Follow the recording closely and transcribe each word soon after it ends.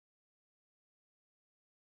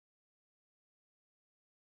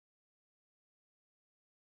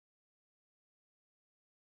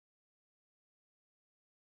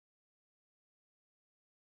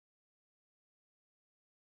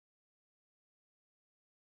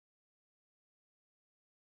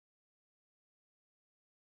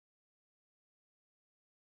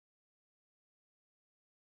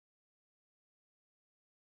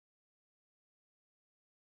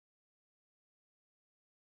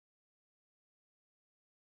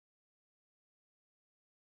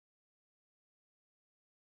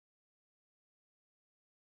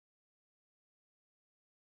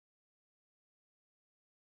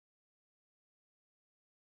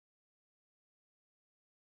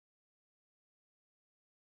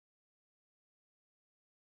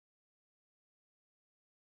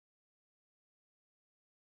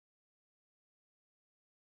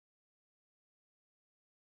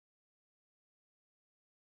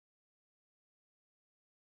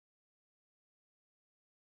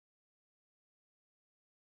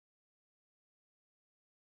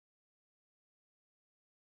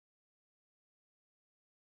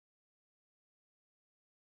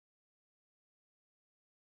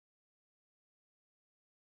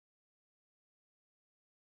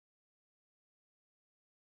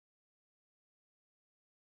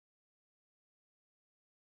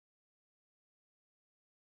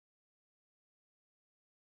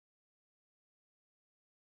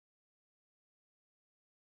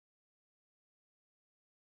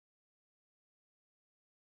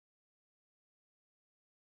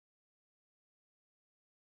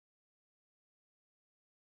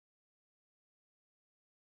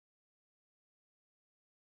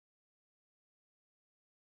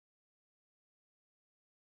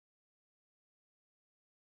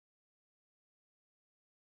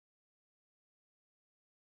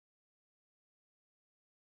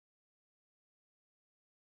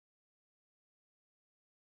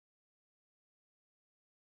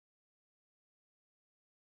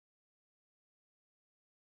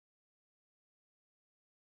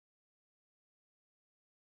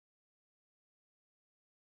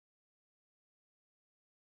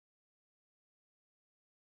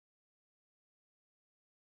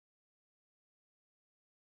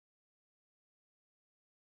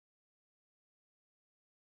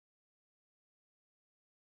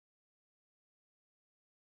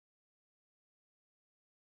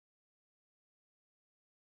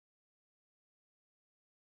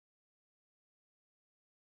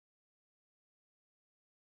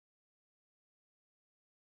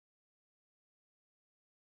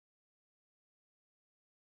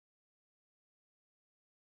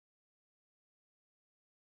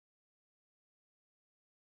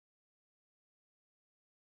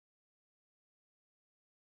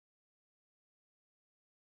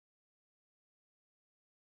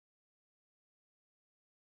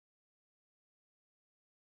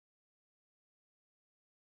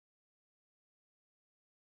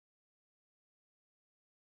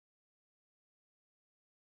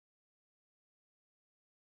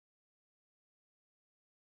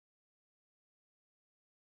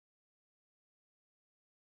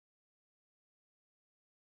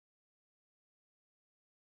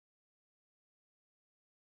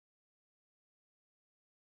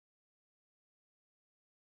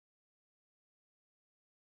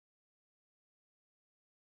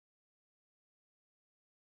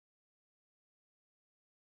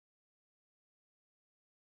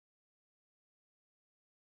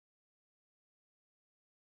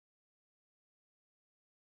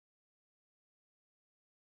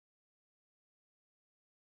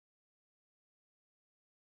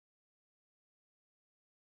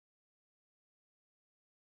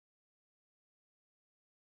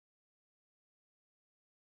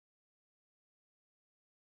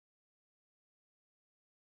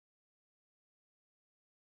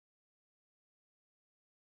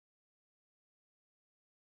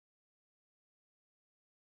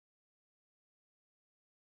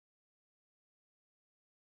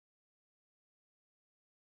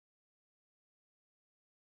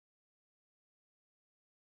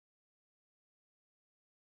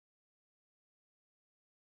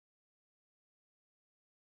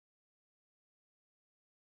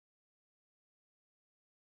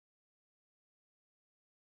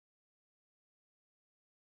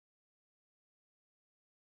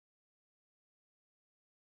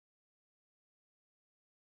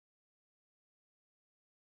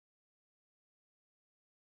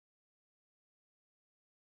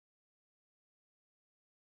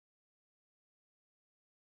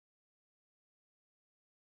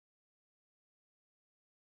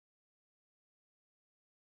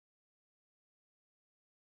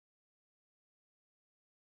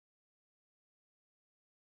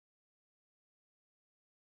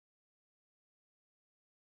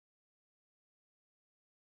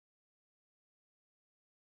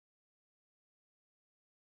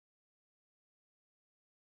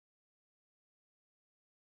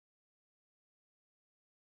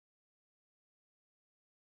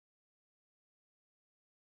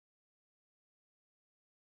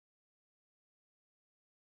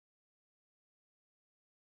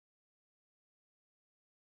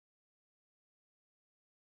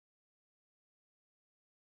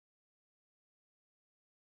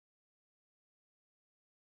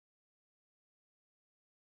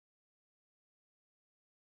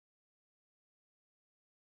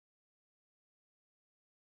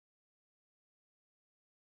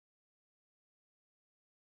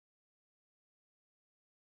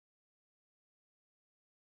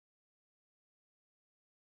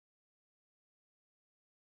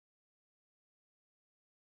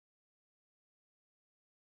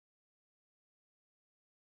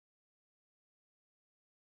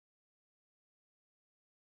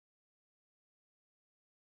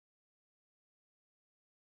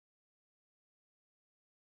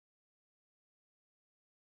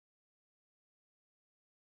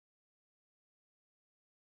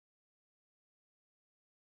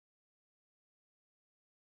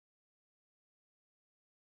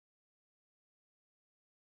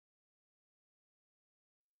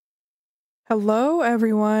Hello,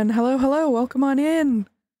 everyone. Hello, hello. Welcome on in.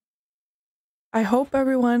 I hope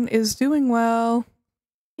everyone is doing well.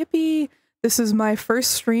 Yippee! This is my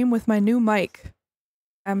first stream with my new mic.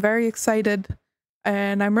 I'm very excited,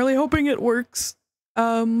 and I'm really hoping it works.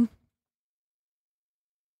 But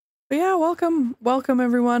yeah, welcome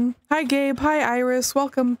everyone. Hi, Gabe. Hi, Iris.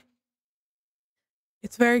 Welcome.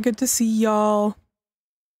 It's very good to see y'all.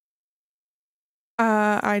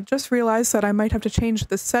 I just realized that I might have to change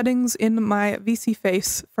the settings in my VC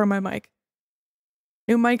face for my mic.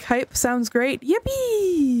 New mic hype sounds great.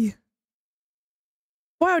 Yippee!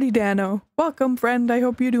 Wowdy Dano. Welcome, friend. I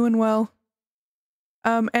hope you're doing well.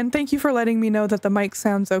 And thank you for letting me know that the mic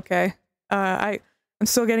sounds okay. I'm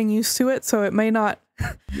still getting used to it, so it may not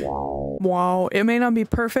wow. It may not be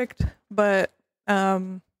perfect, but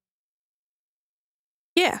yeah.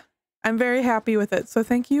 I'm very happy with it. So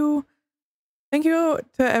thank you. Thank you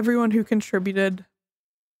to everyone who contributed.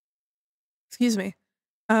 Excuse me.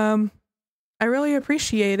 I really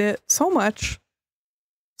appreciate it so much.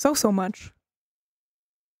 So much.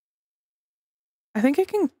 I think I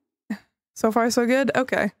can. So far, so good?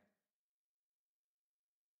 Okay.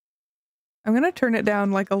 I'm gonna turn it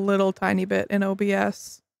down like a little tiny bit in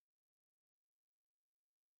OBS.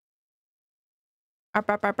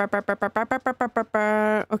 Okay,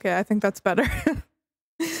 I think that's better.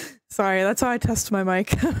 Sorry, that's how I test my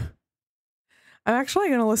mic. I'm actually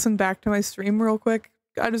gonna listen back to my stream real quick.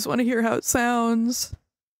 I just want to hear how it sounds.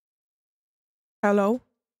 Hello?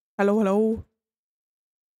 Hello, hello?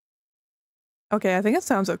 Okay, I think it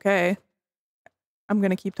sounds okay. I'm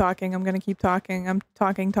gonna keep talking. I'm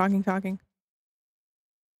talking.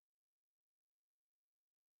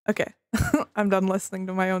 Okay. I'm done listening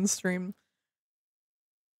to my own stream.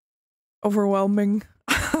 Overwhelming.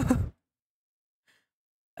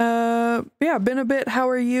 Yeah, been a bit. How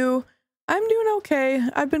are you? I'm doing okay.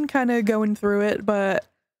 I've been kind of going through it, but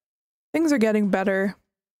things are getting better.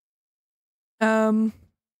 I'm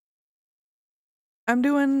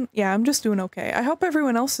just doing okay. I hope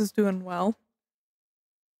everyone else is doing well.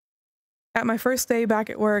 At my first day back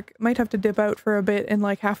at work, might have to dip out for a bit in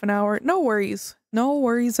like half an hour. No worries. No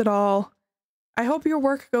worries at all. I hope your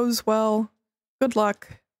work goes well. Good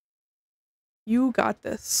luck. You got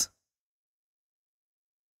this.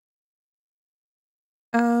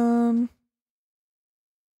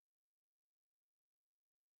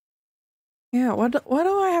 Yeah, what do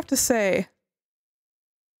I have to say?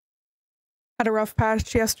 Had a rough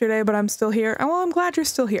patch yesterday, but I'm still here. Oh, well, I'm glad you're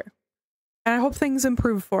still here. And I hope things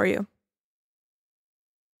improve for you.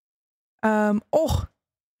 Oh,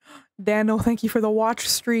 Daniel, thank you for the watch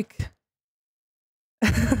streak.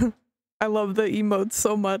 I love the emotes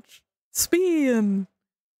so much. Spin.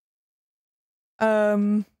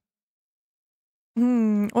 What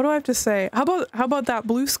do I have to say? How about that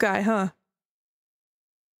blue sky, huh?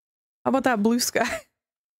 How about that blue sky?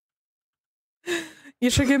 You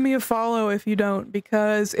should give me a follow if you don't,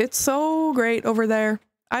 because it's so great over there.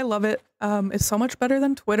 I love it. It's so much better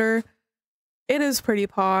than Twitter. It is pretty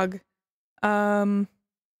pog. Yeah,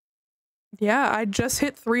 I just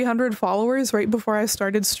hit 300 followers right before I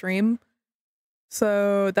started stream.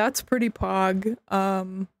 So that's pretty pog.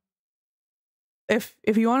 If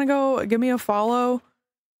you want to go give me a follow,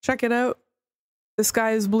 check it out. The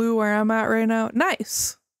sky is blue where I'm at right now.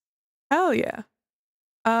 Nice. Hell yeah.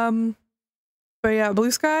 But yeah,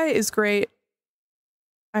 Blue Sky is great.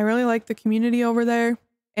 I really like the community over there,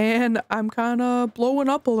 and I'm kind of blowing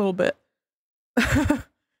up a little bit.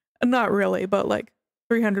 Not really, but like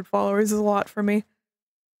 300 followers is a lot for me.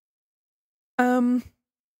 Yeah,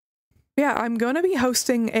 I'm going to be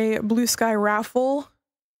hosting a Blue Sky raffle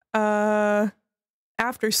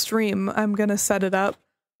after stream. I'm going to set it up.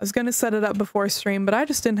 I was going to set it up before stream, but I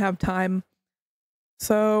just didn't have time.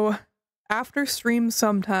 So after stream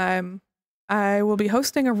sometime, I will be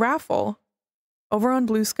hosting a raffle over on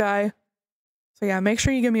Blue Sky. So yeah, make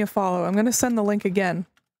sure you give me a follow. I'm going to send the link again.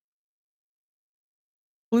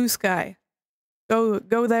 Blue Sky. Go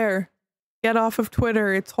there. Get off of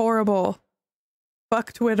Twitter. It's horrible.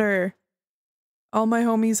 Fuck Twitter. All my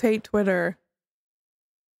homies hate Twitter.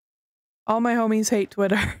 All my homies hate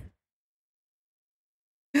Twitter.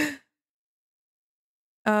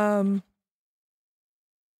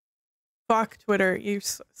 Fuck Twitter. You're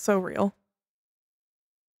so real.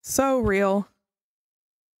 So real.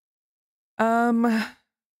 Do I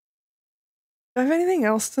have anything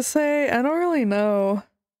else to say? I don't really know.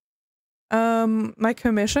 My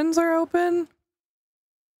commissions are open.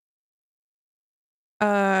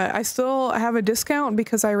 I still have a discount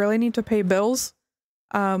because I really need to pay bills.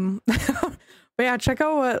 But yeah, check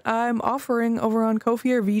out what I'm offering over on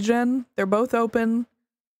Ko-fi or VGen. They're both open.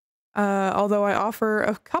 Although I offer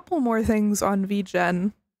a couple more things on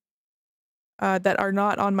VGen that are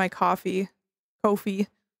not on my Ko-fi.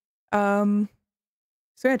 So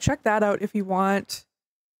yeah, check that out if you want.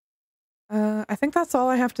 I think that's all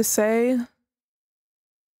I have to say.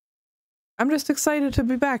 I'm just excited to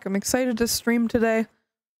be back. I'm excited to stream today.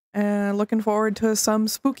 And looking forward to some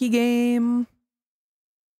spooky game.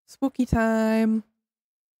 Spooky time.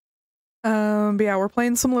 But yeah, we're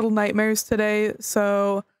playing some Little Nightmares today,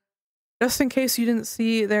 so just in case you didn't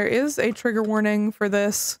see, there is a trigger warning for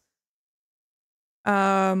this.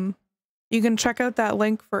 You can check out that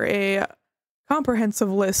link for a comprehensive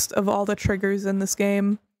list of all the triggers in this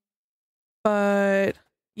game. But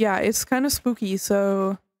yeah, it's kind of spooky,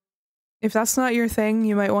 so if that's not your thing,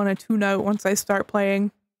 you might want to tune out once I start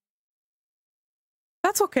playing.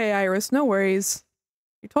 That's okay, Iris, no worries.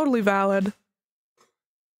 You're totally valid.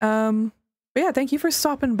 But yeah, thank you for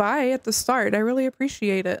stopping by at the start. I really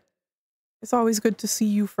appreciate it. It's always good to see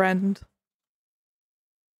you, friend.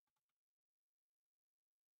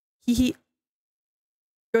 Hee hee.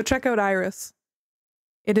 Go check out Iris.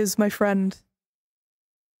 It is my friend.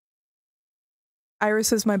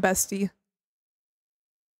 Iris is my bestie.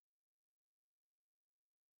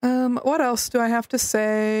 What else do I have to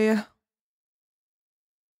say?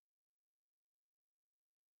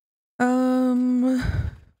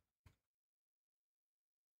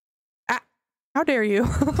 How dare you?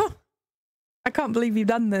 I can't believe you've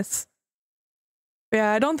done this.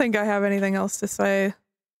 Yeah, I don't think I have anything else to say.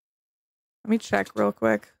 Let me check real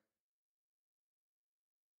quick.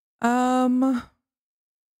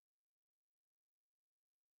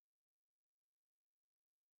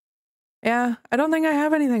 Yeah, I don't think I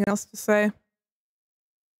have anything else to say.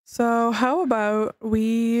 So how about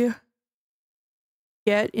we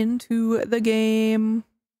get into the game?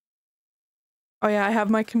 Oh yeah, I have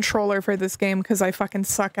my controller for this game because I fucking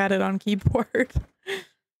suck at it on keyboard.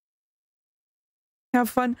 Have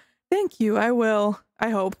fun. Thank you, I will. I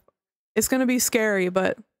hope. It's gonna be scary,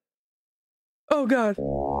 but... Oh god.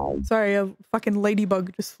 Sorry, a fucking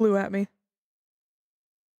ladybug just flew at me.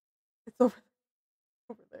 It's over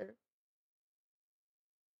there.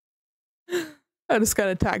 I just got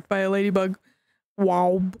attacked by a ladybug.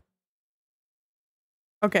 Wow.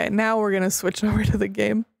 Okay, now we're gonna switch over to the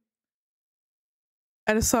game.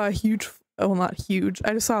 I just saw a huge, well, not huge,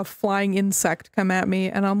 I just saw a flying insect come at me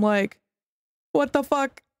and I'm like, what the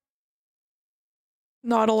fuck?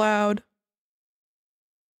 Not allowed.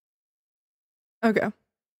 Okay.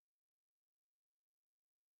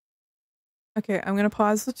 Okay, I'm gonna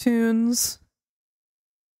pause the tunes.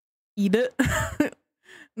 Eat it.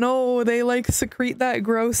 No, they like secrete that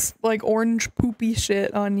gross, like orange poopy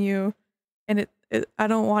shit on you. And I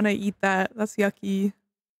don't want to eat that. That's yucky.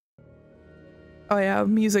 Oh yeah,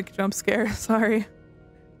 music jump scare, sorry.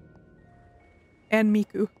 And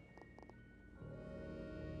Miku.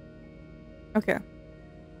 Okay.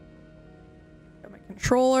 Got my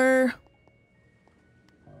controller.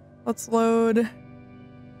 Let's load.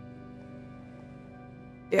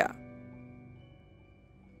 Yeah.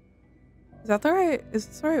 Is that the right? Is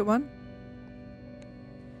this the right one?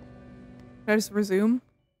 Can I just resume?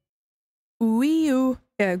 Wee-oo.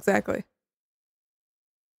 Yeah, exactly.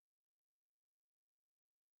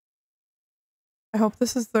 I hope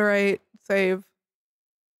this is the right save.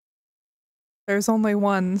 There's only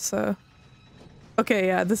one, so... Okay,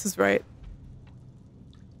 yeah, this is right.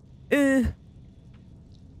 Ew,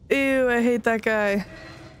 I hate that guy.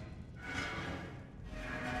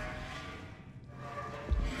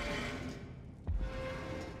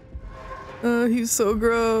 Oh, he's so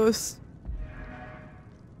gross.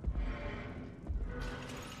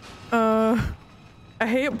 I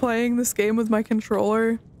hate playing this game with my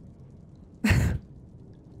controller.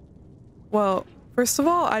 Well, first of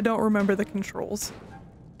all, I don't remember the controls.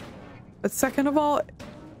 But second of all,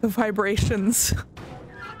 the vibrations.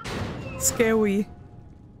 Scary.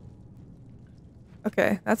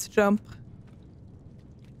 Okay, that's jump.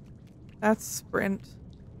 That's sprint.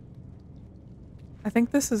 I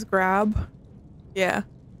think this is grab. Yeah.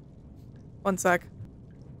 One sec.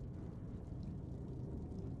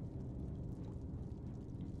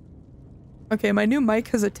 Okay, my new mic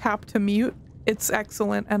has a tap to mute. It's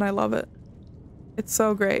excellent and I love it. It's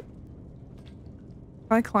so great.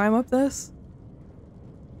 Can I climb up this?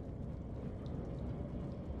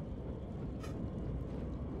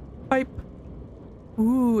 Pipe.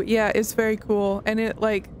 Ooh, yeah, it's very cool. And it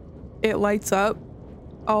lights up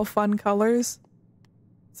all fun colors.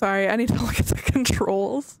 Sorry, I need to look at the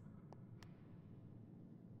controls.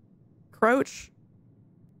 Crouch.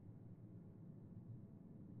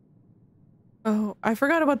 Oh, I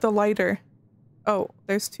forgot about the lighter. Oh,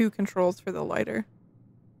 there's two controls for the lighter.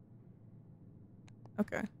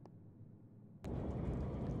 Okay.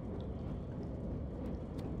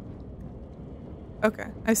 Okay,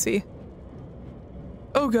 I see.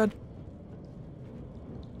 Oh god.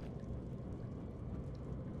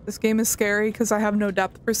 This game is scary because I have no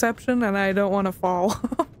depth perception and I don't want to fall.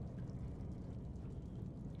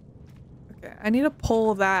 Okay, I need to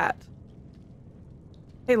pull that.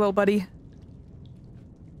 Hey, little buddy.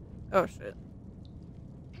 Oh shit.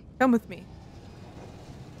 Come with me.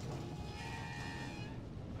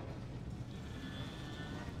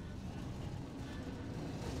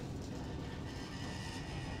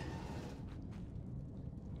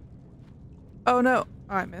 Oh no.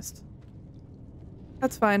 Oh, I missed.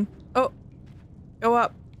 That's fine. Oh. Go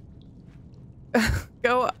up.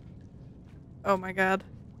 Go up. Oh my god.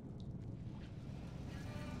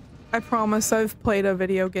 I promise I've played a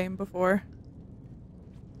video game before.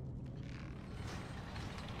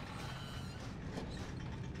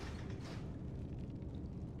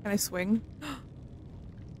 Can I swing? I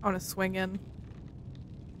want to swing in.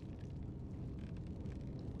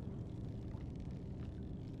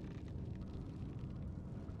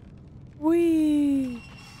 Whee!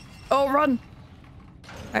 Oh, run!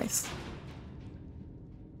 Nice.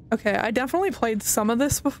 Okay, I definitely played some of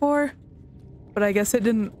this before, but I guess it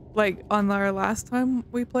didn't, like, on our last time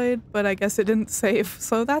we played, but I guess it didn't save,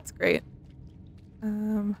 so that's great.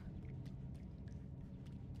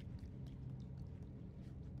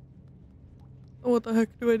 What the heck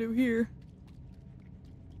do I do here?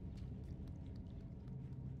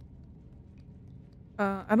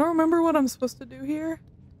 I don't remember what I'm supposed to do here.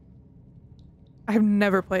 I've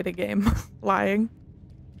never played a game. Lying.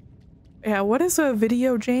 Yeah, what is a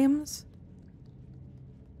video, James?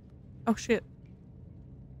 Oh shit.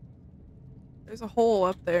 There's a hole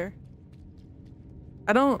up there.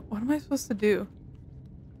 What am I supposed to do?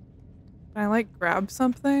 Can I like grab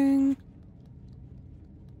something?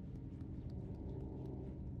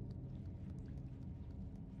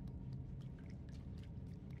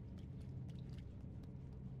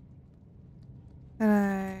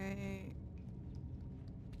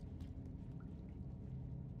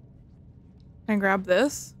 Can I grab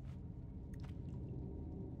this?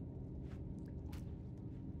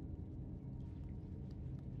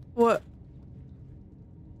 What?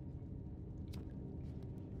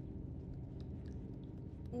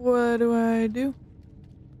 What do I do?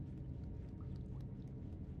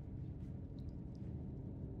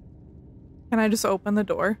 Can I just open the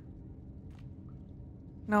door?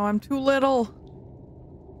 No, I'm too little.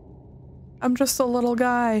 I'm just a little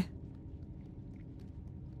guy.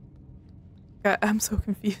 God, I'm so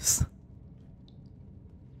confused.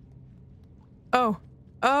 Oh.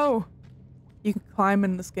 Oh! You can climb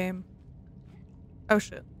in this game. Oh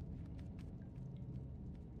shit.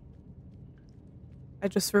 I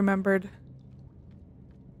just remembered.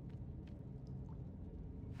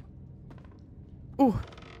 Ooh.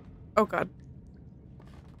 Oh god.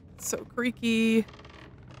 It's so creaky.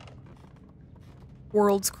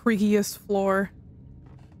 World's creakiest floor.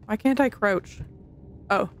 Why can't I crouch?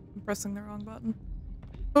 Oh, I'm pressing the wrong button.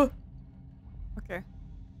 Oh. Okay.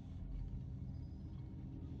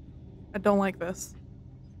 I don't like this.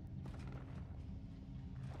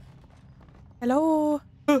 Hello?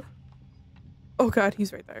 Oh, oh god,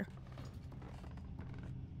 he's right there.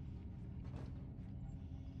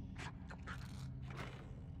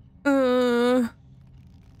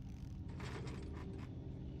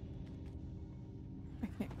 I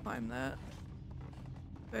can't climb that.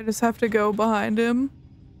 I just have to go behind him.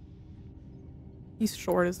 He's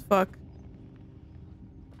short as fuck.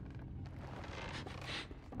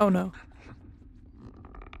 Oh no.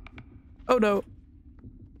 Oh no.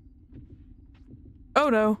 Oh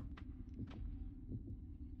no.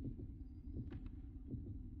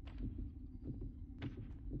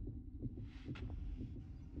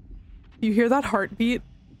 You hear that heartbeat?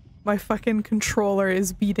 My fucking controller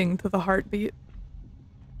is beating to the heartbeat.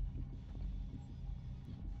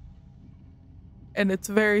 And it's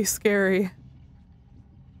very scary.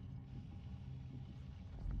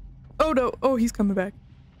 Oh no. Oh, he's coming back.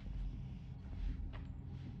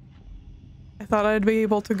 I thought I'd be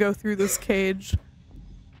able to go through this cage.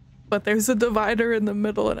 But there's a divider in the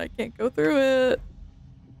middle and I can't go through it.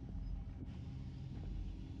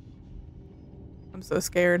 I'm so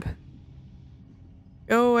scared.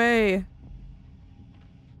 Go away.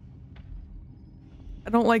 I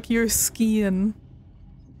don't like your skin.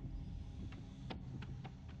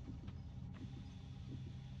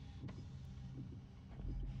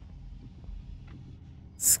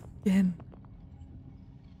 Skin.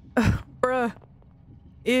 Ugh, bruh.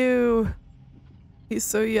 Ew. He's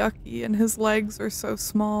so yucky and his legs are so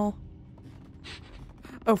small.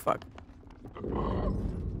 Oh fuck.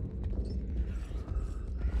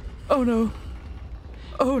 Oh no.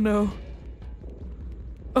 Oh no.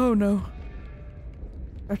 Oh no.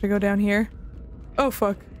 I have to go down here. Oh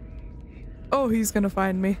fuck. Oh, he's gonna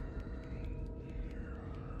find me.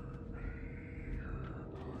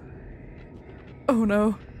 Oh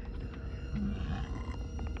no.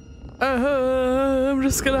 I'm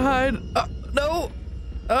just gonna hide. No!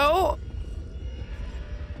 Oh!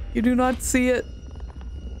 You do not see it.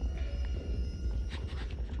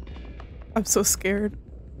 I'm so scared.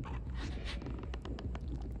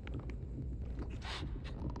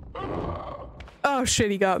 Oh shit,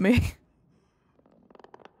 he got me.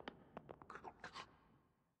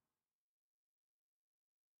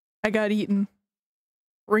 I got eaten.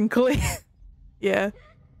 Wrinkly. Yeah.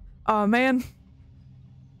 Oh man.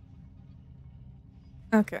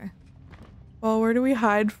 Okay. Well, where do we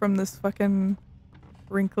hide from this fucking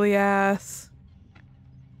wrinkly ass?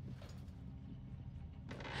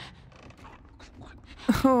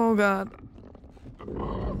 Oh god.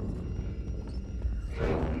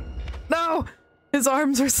 No! His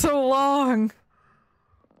arms are so long!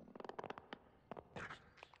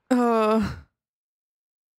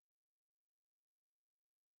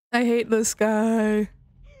 I hate this guy.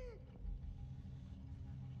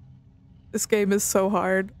 This game is so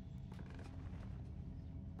hard.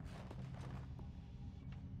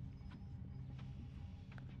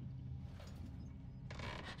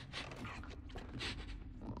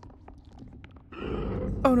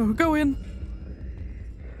 Oh no, go in!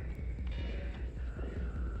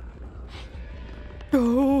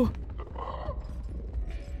 Go!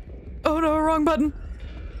 Oh no, wrong button!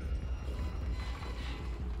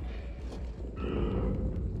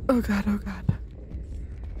 Oh god, oh god.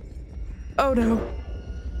 Oh no.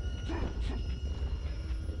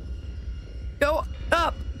 Go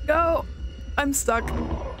up! Go! I'm stuck.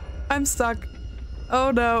 I'm stuck.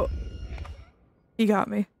 Oh no. He got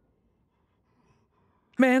me.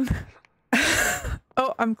 Man.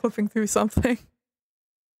 Oh, I'm clipping through something.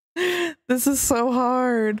 This is so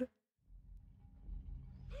hard.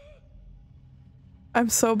 I'm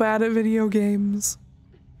so bad at video games.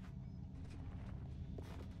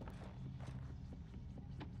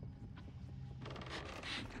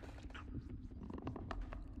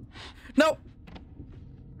 No!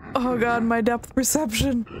 Oh god, my depth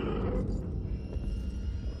perception.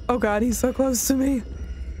 Oh god, he's so close to me.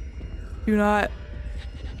 Do not.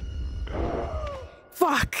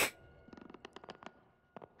 Fuck!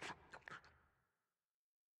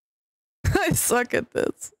 I suck at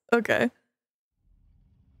this. Okay.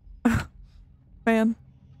 Man.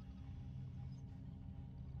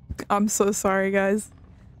 I'm so sorry, guys.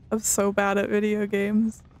 I'm so bad at video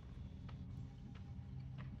games.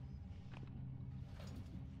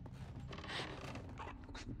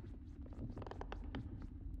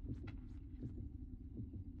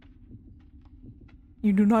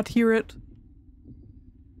 You do not hear it.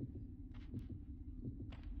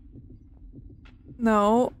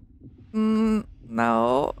 No.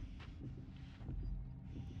 No.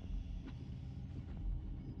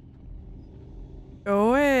 Go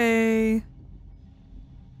away.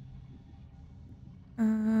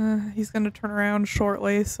 He's gonna turn around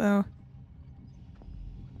shortly, so.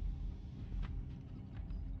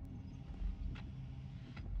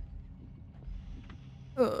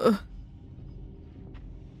 Ugh.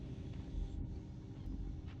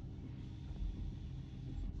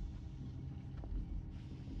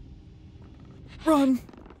 Run!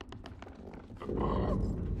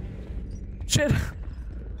 Shit.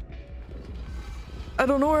 I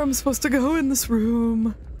don't know where I'm supposed to go in this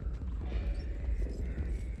room.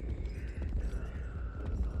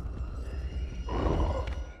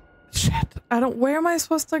 Shit. Where am I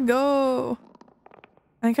supposed to go?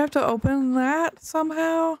 I think I have to open that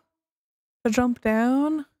somehow? To jump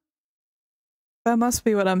down? That must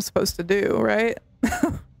be what I'm supposed to do, right?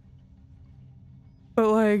 But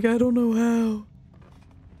like, I don't know how.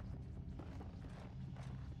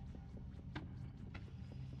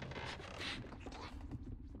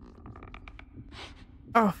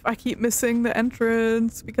 Oh, I keep missing the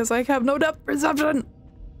entrance because I have no depth perception.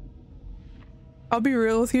 I'll be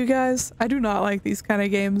real with you guys. I do not like these kind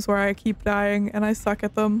of games where I keep dying and I suck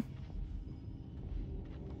at them.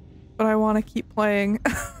 But I want to keep playing.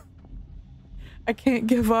 I can't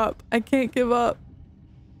give up. I can't give up.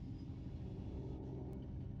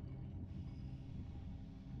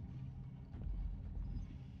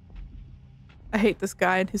 I hate this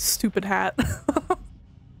guy and his stupid hat.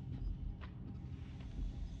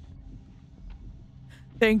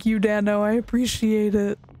 Thank you, Dano. I appreciate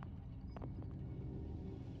it.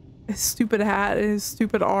 His stupid hat and his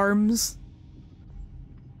stupid arms.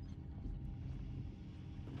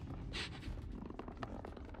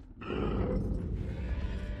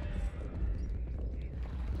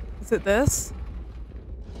 Is it this?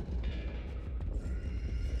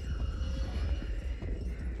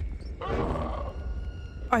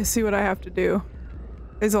 I see what I have to do.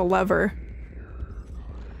 There's a lever.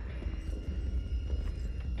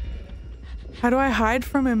 How do I hide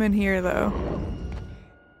from him in here, though?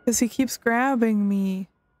 Because he keeps grabbing me.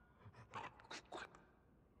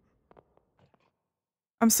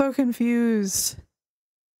 I'm so confused.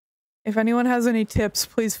 If anyone has any tips,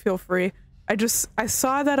 please feel free. I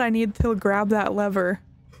saw that I need to grab that lever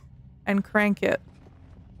and crank it.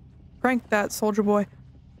 Crank that, soldier boy.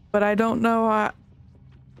 But I don't know, I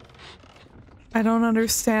don't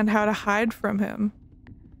understand how to hide from him.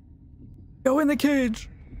 Go in the cage!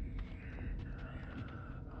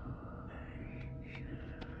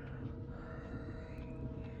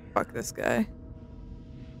 Fuck this guy.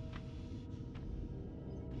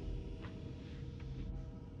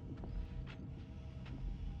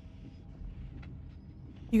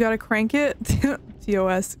 You gotta crank it?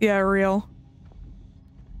 TOS. Yeah, real.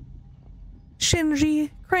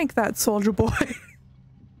 Shinji, crank that, soldier boy.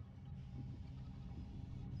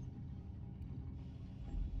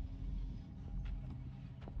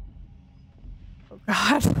 Oh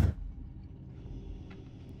god.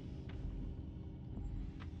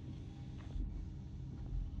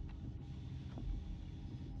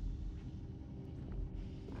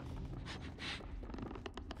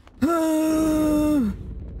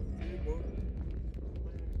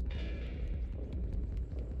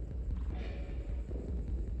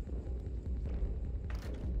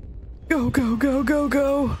 Go, go, go, go,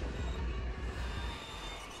 go.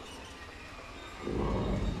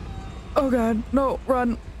 Oh god, no,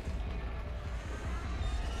 run.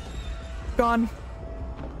 Gone.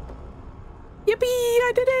 Yippee,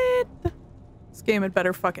 I did it! This game had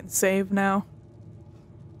better fucking save now.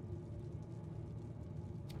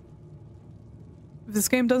 If this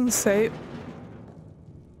game doesn't save...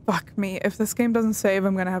 Fuck me. If this game doesn't save,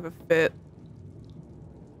 I'm gonna have a fit.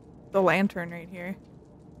 The lantern right here.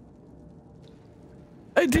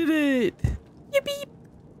 I did it! Yippee!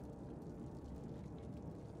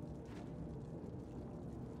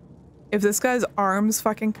 If this guy's arms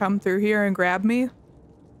fucking come through here and grab me...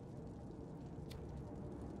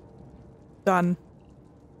 Done.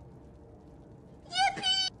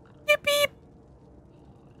 Yippee! Yippee!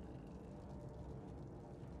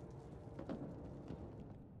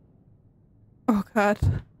 Oh god.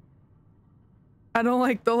 I don't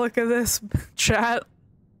like the look of this, chat.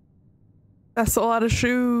 That's a lot of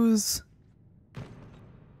shoes.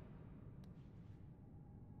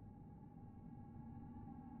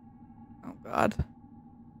 Oh god.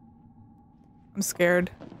 I'm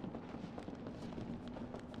scared.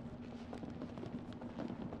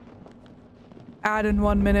 Add in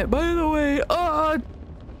 1 minute. By the way,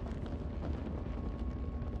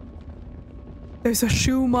 there's a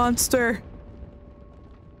shoe monster.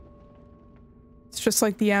 It's just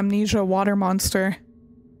like the Amnesia water monster.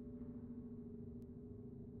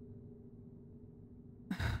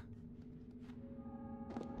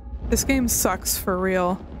 This game sucks for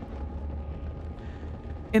real.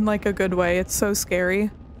 In like a good way. It's so scary.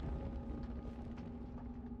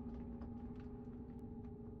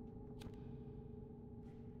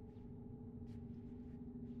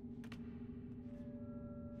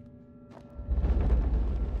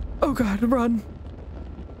 Oh god, run.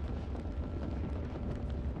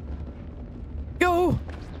 Go!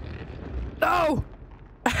 No!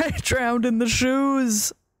 I drowned in the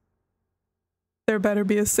shoes. There better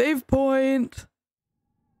be a save point.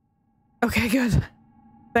 Okay, good.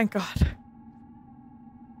 Thank God.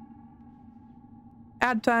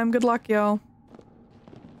 Ad time. Good luck, y'all.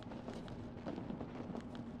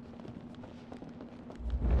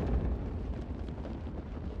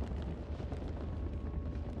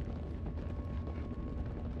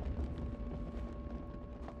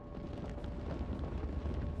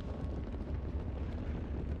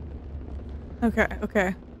 Okay,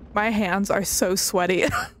 okay. My hands are so sweaty.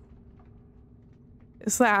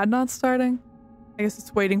 Is the ad not starting? I guess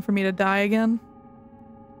it's waiting for me to die again.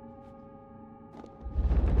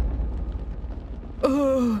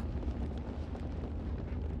 Ugh.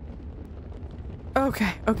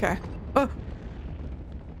 Okay, okay. Oh.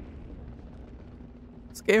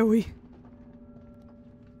 Scary.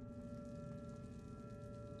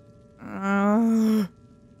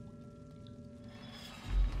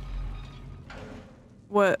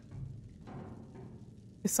 What?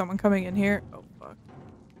 Is someone coming in here? Oh, fuck.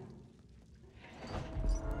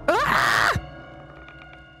 Ah!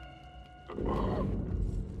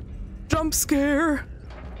 Jump scare!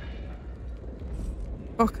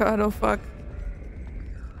 Oh god, oh fuck.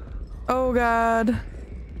 Oh god.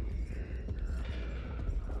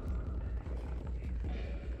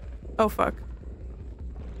 Oh fuck.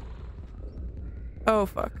 Oh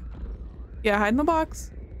fuck. Yeah, hide in the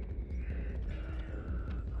box.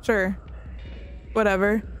 Sure.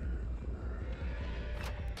 Whatever.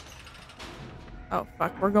 Oh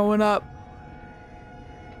fuck, we're going up.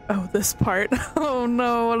 Oh, this part. Oh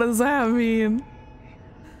no, what does that mean?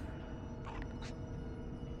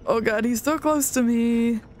 Oh god, he's so close to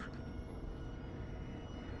me.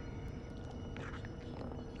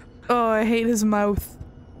 Oh, I hate his mouth.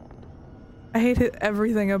 I hate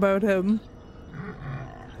everything about him.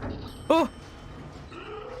 Oh!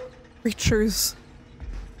 Creatures.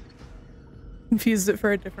 Confused it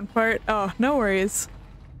for a different part. Oh, no worries.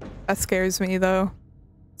 That scares me though.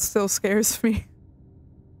 It still scares me.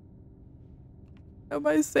 Am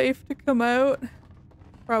I safe to come out?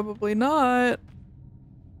 Probably not.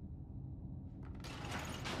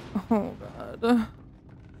 Oh god.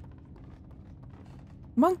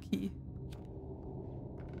 Monkey.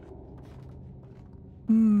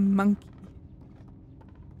 Monkey.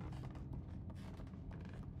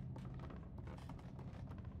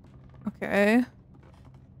 Okay.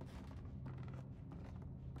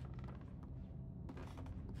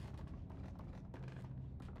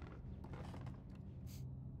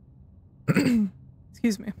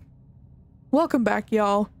 Excuse me. Welcome back,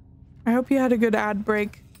 y'all. I hope you had a good ad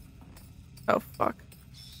break. Oh, fuck.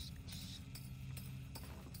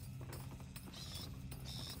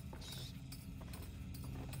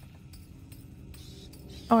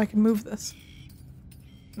 Oh, I can move this.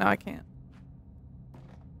 No, I can't.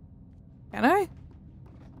 Can I?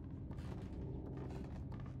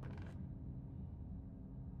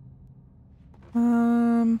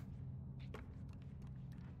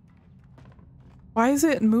 Why is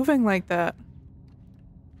it moving like that?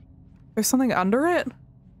 There's something under it?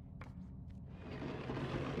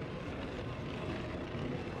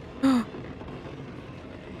 The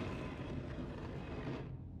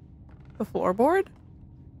floorboard?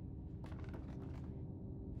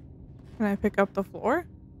 Can I pick up the floor?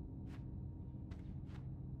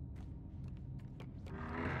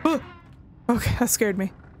 Okay, that scared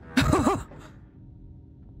me.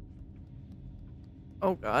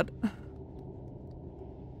 Oh god.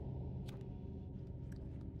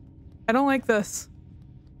 I don't like this.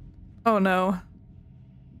 Oh no.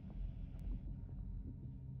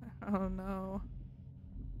 Oh no.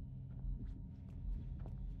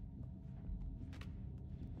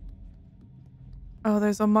 Oh,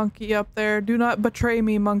 there's a monkey up there. Do not betray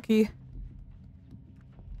me, monkey.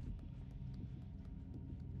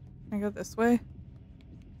 Can I go this way?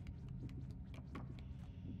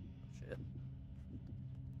 Shit.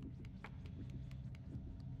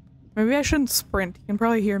 Maybe I shouldn't sprint. You can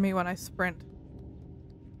probably hear me when I sprint.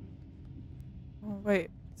 Oh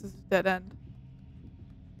wait, this is a dead end.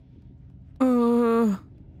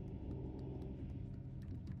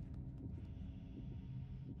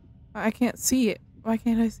 I can't see it. Why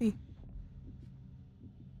can't I see?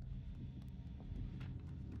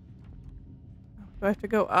 Do I have to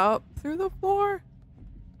go up through the floor?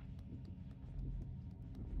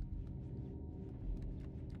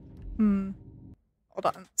 Hold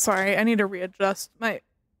on. Sorry, I need to readjust. My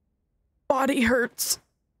body hurts.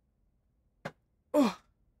 Oh.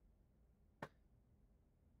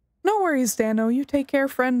 No worries, Dano. You take care,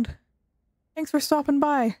 friend. Thanks for stopping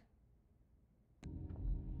by.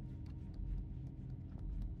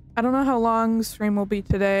 I don't know how long the stream will be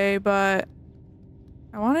today, but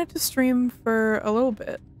I wanted to stream for a little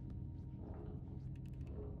bit.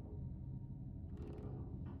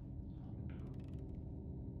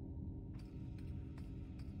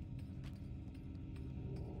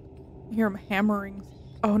 I hear him hammering.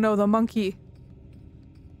 Oh no, the monkey.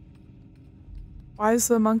 Why is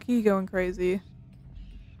the monkey going crazy?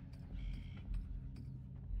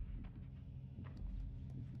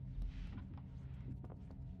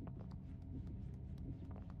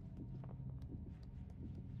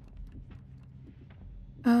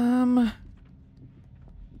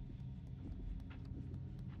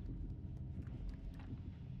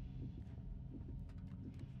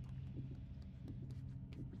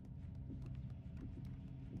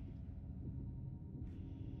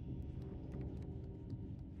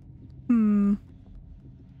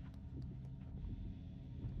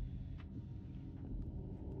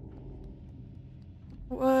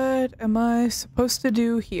 What am I supposed to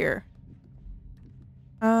do here?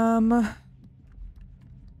 I'm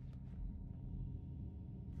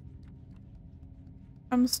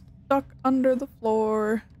stuck under the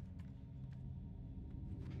floor.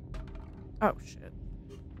 Oh, shit.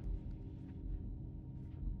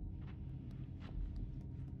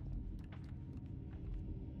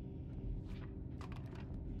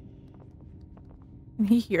 Can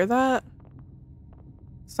he hear that?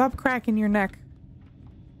 Stop cracking your neck.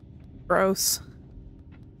 Gross.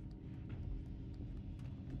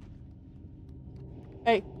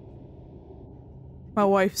 Hey. My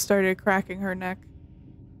wife started cracking her neck.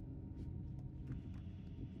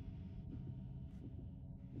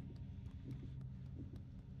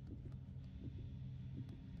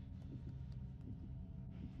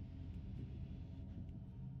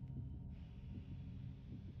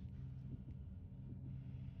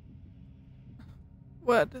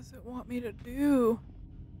 What does it want me to do?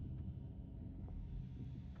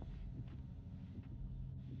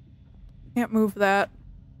 Can't move that.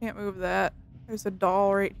 Can't move that. There's a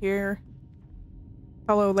doll right here.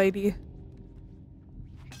 Hello, lady.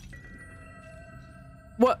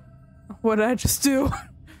 What? What did I just do?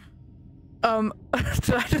 Did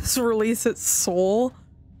I just release its soul?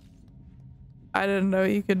 I didn't know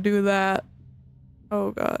you could do that.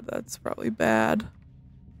 Oh god, that's probably bad.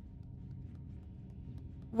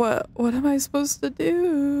 What am I supposed to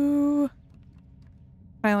do?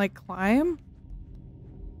 Can I like climb?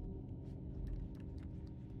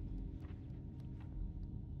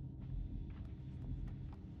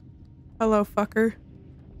 Hello, fucker.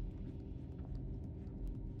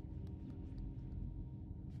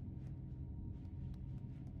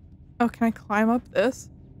 Oh, can I climb up this?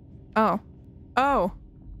 Oh. Oh.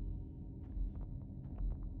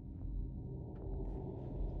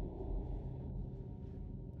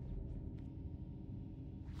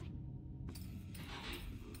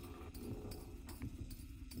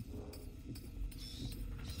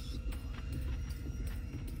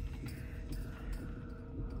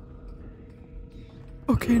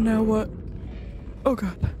 Okay, now what? Oh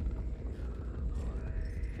god.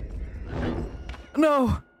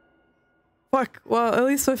 No! Fuck. Well, at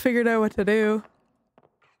least I figured out what to do.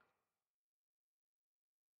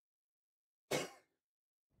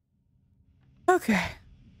 Okay.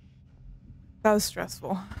 That was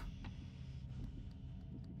stressful.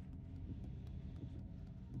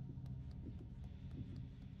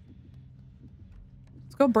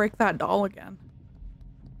 Let's go break that doll again.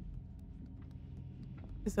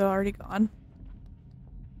 Is it already gone?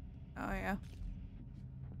 Oh yeah.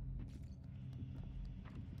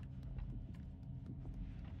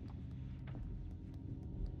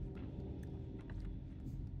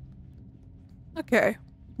 Okay.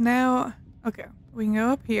 Now, okay. We can go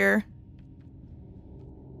up here.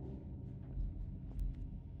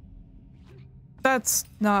 That's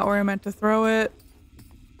not where I meant to throw it.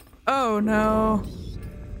 Oh no.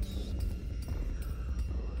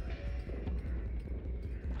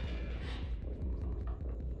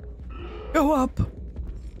 Go up.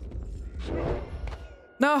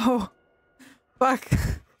 No. Fuck.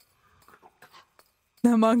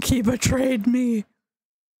 The monkey betrayed me.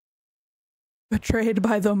 Betrayed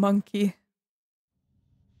by the monkey.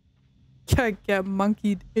 Get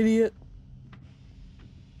monkeyed, idiot.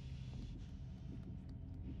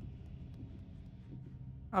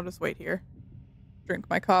 I'll just wait here. Drink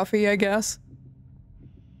my coffee, I guess.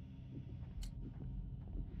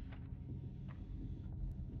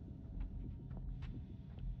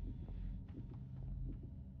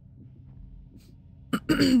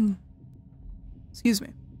 Excuse me.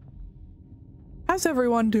 How's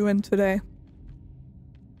everyone doing today?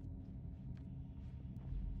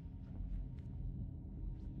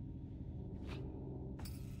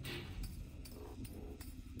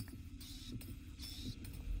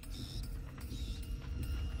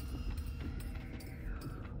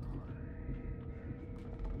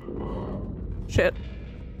 Shit.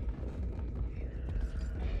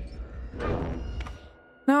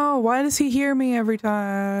 No, why does he hear me every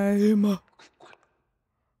time?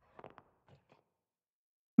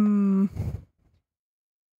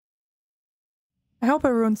 I hope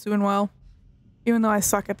everyone's doing well. Even though I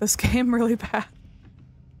suck at this game really bad.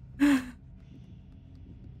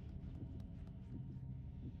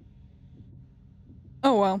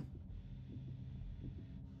 Oh well.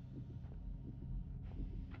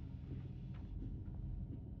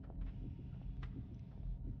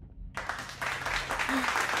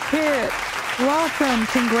 Kit, welcome.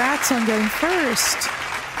 Congrats on getting first.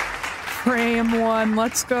 Frame 1,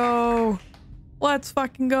 let's go. Let's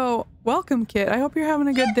fucking go. Welcome, Kit. I hope you're having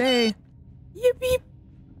a good day. Yippee.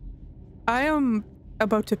 I am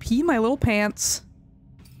about to pee my little pants.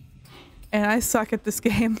 and I suck at this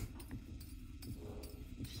game.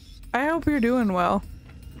 I hope you're doing well.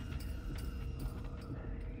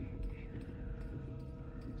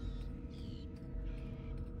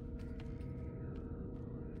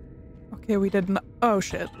 Okay, we didn't. Oh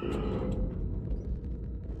shit.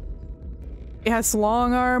 Yes,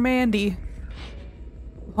 long arm Andy.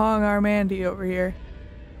 Long arm Andy over here.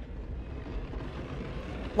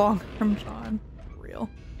 Long arm John. Real.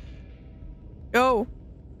 Go!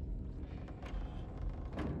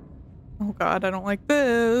 Oh god, I don't like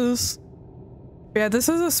this. Yeah, this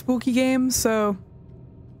is a spooky game, so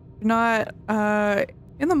if you're not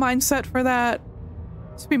in the mindset for that,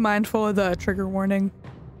 just be mindful of the trigger warning.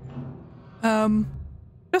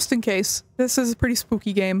 Just in case. This is a pretty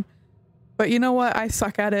spooky game. But you know what? I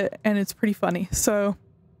suck at it and it's pretty funny. So,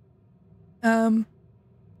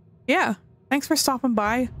 yeah. Thanks for stopping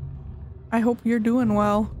by. I hope you're doing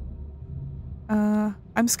well.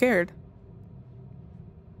 I'm scared.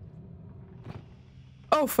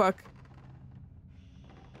 Oh, fuck.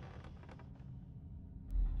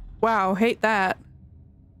 Wow, hate that.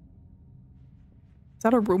 Is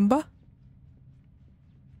that a Roomba?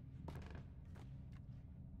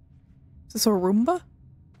 Is this a Roomba?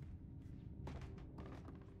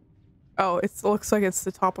 Oh, it looks like it's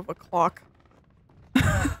the top of a clock.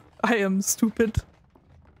 I am stupid.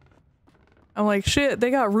 I'm like, shit,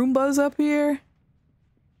 they got Roombas up here?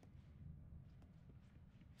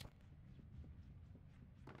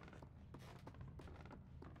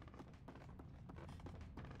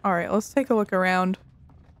 Alright, let's take a look around.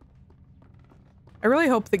 I really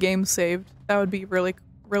hope the game's saved. That would be really,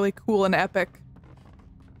 really cool and epic.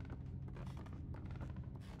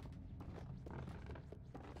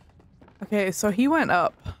 Okay, so he went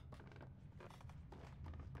up.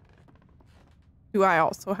 Do I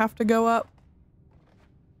also have to go up?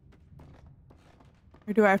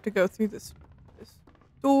 Or do I have to go through this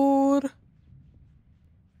door?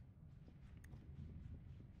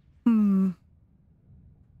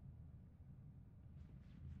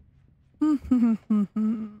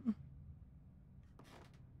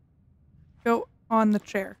 Go on the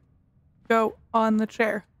chair. Go on the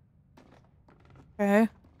chair. Okay.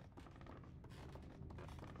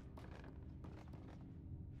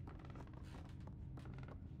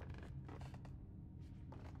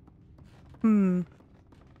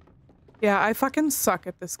 Yeah, I fucking suck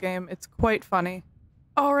at this game. It's quite funny.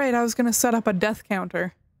 Alright, I was gonna set up a death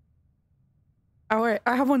counter. Alright,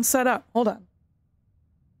 I have one set up. Hold on.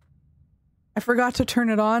 I forgot to turn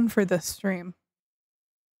it on for this stream.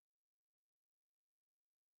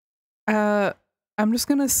 I'm just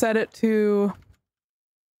gonna set it to...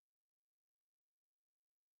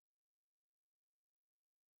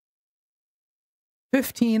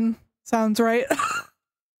 $15. Sounds right.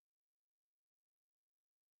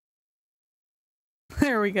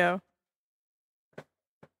 There we go.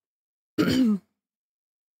 I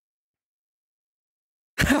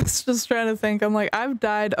was just trying to think. I'm like, I've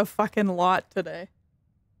died a fucking lot today.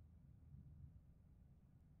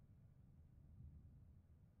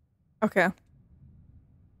 Okay.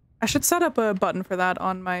 I should set up a button for that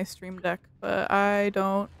on my stream deck, but I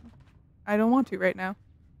don't want to right now.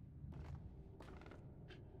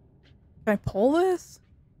 Can I pull this?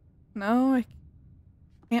 No, I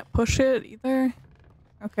can't push it either.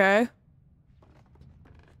 Okay.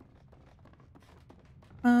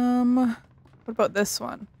 What about this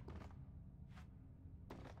one?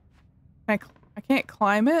 I can't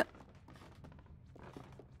climb it?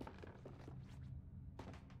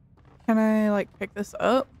 Can I, like, pick this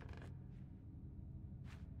up?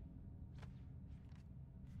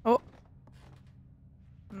 Oh.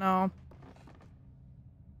 No.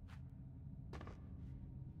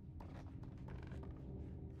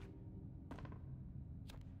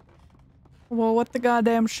 Well, what the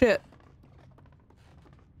goddamn shit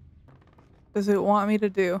does it want me to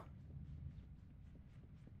do?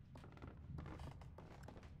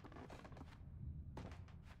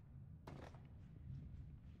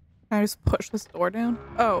 Can I just push this door down?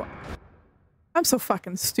 Oh. I'm so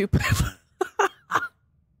fucking stupid.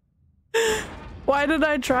 Why did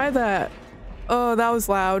I try that? Oh, that was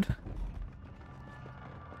loud.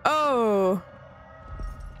 Oh.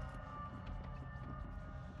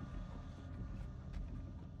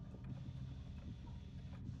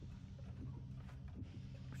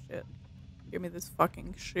 Shit. Give me this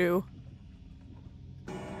fucking shoe.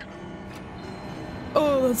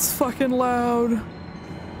 Oh, that's fucking loud.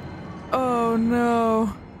 Oh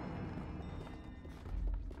no.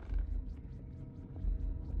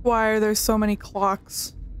 Why are there so many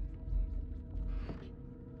clocks?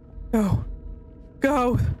 Go.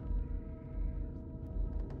 Go.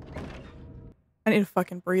 I need a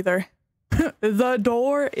fucking breather. The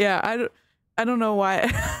door? Yeah, I don't know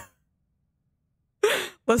why.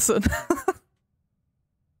 Listen.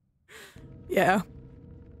 Yeah.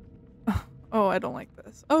 Oh, I don't like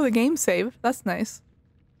this. Oh, the game saved. That's nice.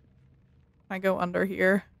 I go under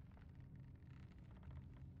here.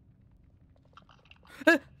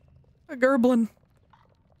 A gerblin.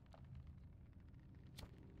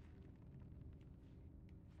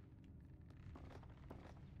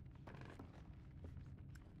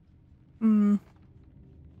 Hmm. Do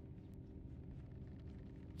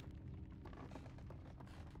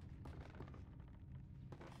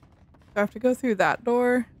I have to go through that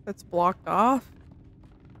door that's blocked off?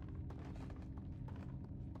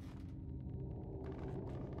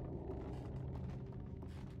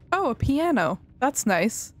 Oh, a piano. That's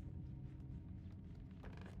nice.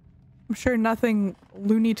 I'm sure nothing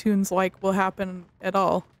Looney Tunes like will happen at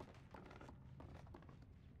all.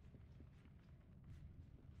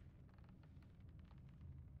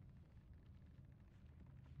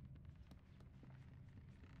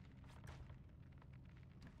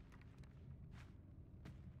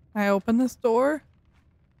 Can I open this door?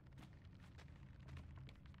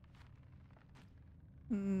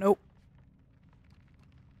 Nope.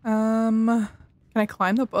 Can I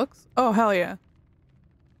climb the books? Oh, hell yeah.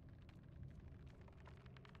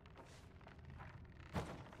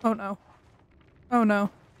 Oh no. Oh no.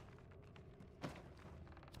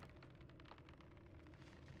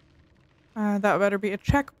 That better be a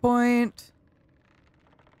checkpoint.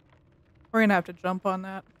 We're gonna have to jump on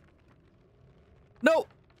that. No!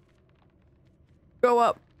 Go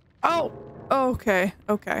up. Oh! Okay,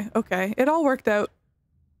 okay, okay. It all worked out.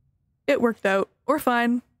 It worked out. We're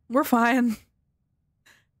fine. We're fine.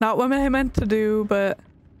 Not what I meant to do, but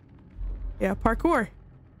yeah, parkour.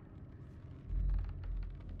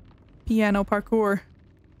 Piano parkour.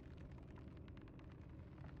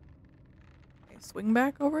 Okay, swing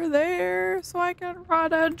back over there so I can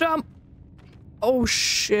run and jump. Oh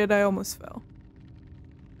shit, I almost fell.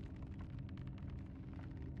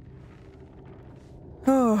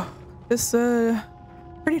 Oh, this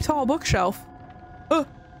pretty tall bookshelf. Oh.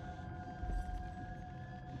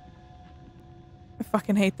 I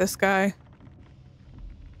fucking hate this guy.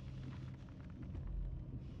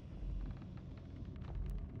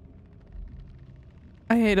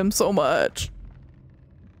 I hate him so much.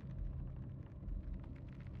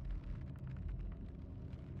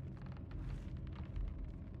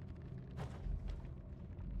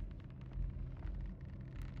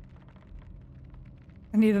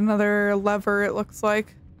 I need another lever, it looks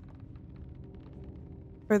like.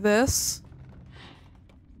 For this.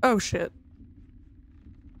 Oh shit.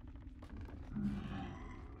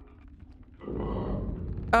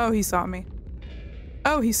 Oh, he saw me.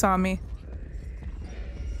 Oh, he saw me.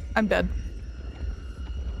 I'm dead.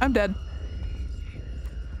 I'm dead.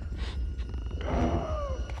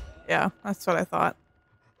 Yeah, that's what I thought.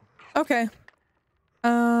 Okay.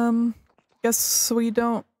 Guess we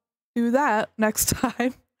don't do that next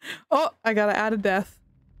time. Oh, I gotta add a death.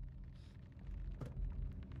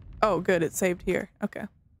 Oh, good, it saved here. Okay.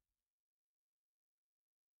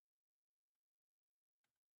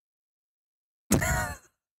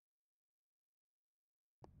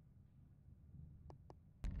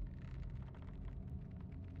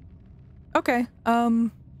 Okay,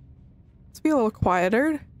 let's be a little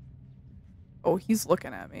quieter. Oh, he's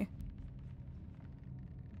looking at me.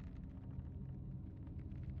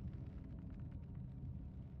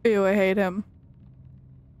 Ew, I hate him.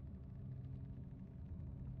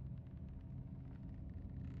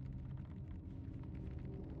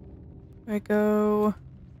 I go...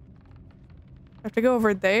 I have to go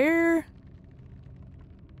over there?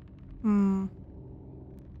 Hmm.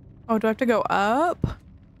 Oh, do I have to go up?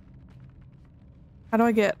 How do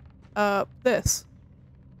I get up this?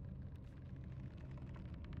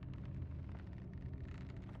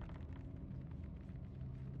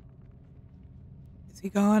 Is he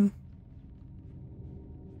gone?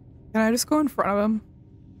 Can I just go in front of him?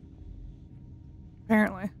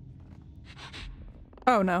 Apparently.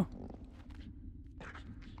 Oh no.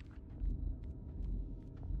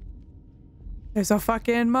 There's a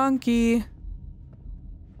fucking monkey.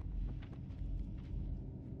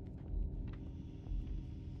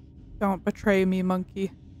 Don't betray me,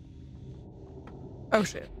 monkey. Oh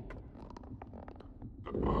shit.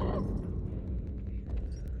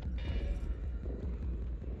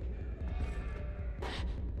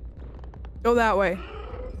 Go that way.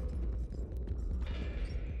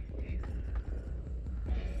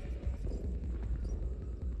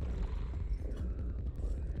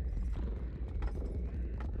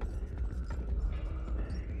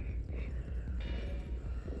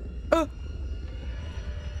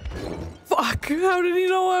 Fuck! How did he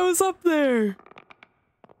know I was up there?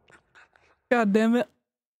 God damn it.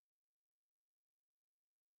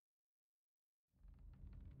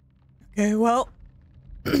 Okay, well.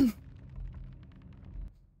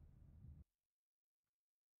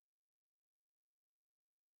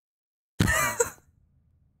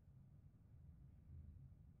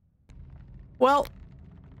 Well.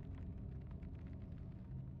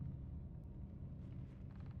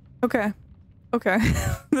 Okay. Okay.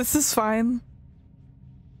 This is fine.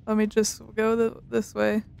 Let me just go this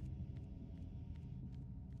way.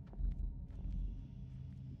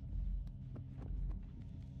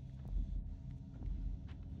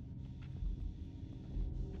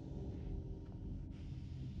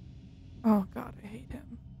 Oh god, I hate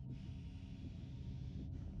him.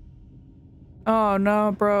 Oh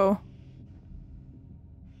no, bro.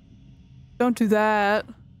 Don't do that.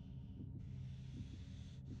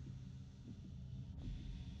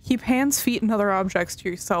 Keep hands, feet, and other objects to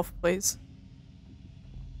yourself, please.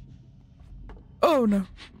 Oh no.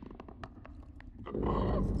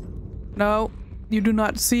 No, you do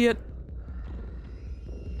not see it.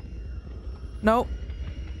 No.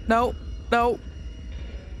 No. No.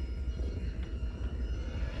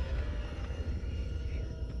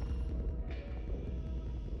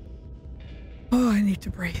 Oh, I need to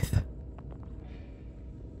breathe.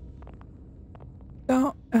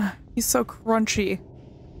 Don't. He's so crunchy.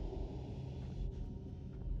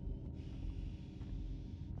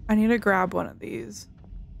 I need to grab one of these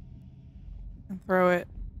and throw it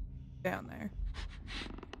down there.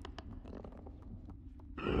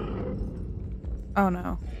 Oh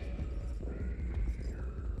no.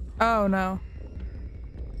 Oh no.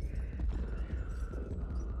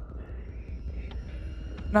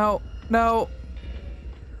 No. No.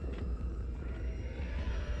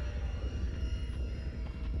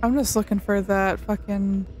 I'm just looking for that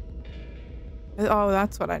fucking... Oh,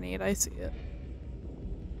 that's what I need. I see it.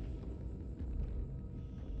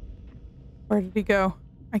 Where did he go?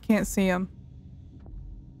 I can't see him.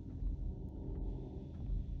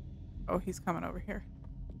 Oh, he's coming over here.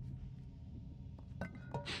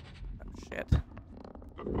 Oh, shit.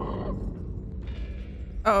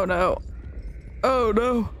 Oh, no. Oh,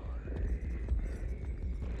 no.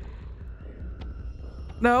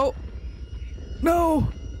 No. No.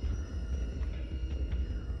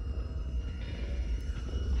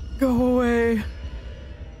 Go away.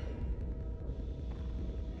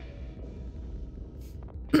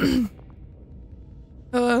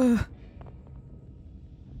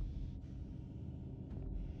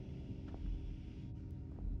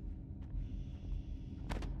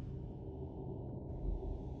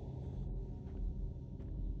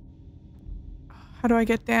 How do I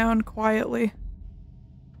get down quietly?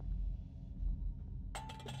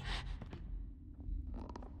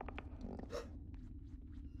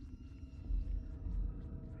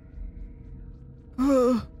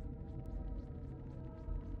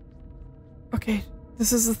 Okay,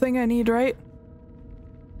 this is the thing I need, right?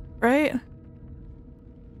 Right?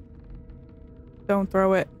 Don't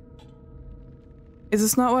throw it. Is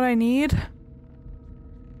this not what I need?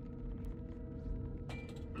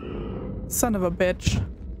 Son of a bitch.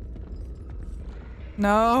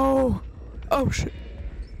 No! Oh shit.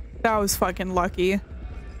 That was fucking lucky.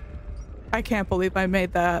 I can't believe I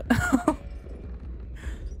made that.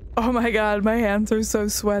 Oh my god, my hands are so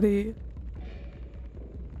sweaty.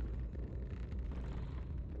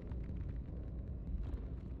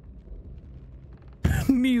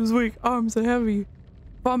 Knees weak, arms are heavy.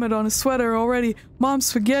 Vomit on a sweater already. Mom's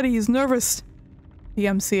spaghetti is nervous. The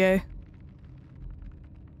MCA.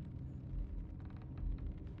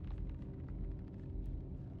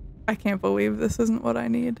 I can't believe this isn't what I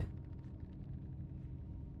need.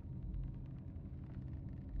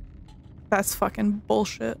 That's fucking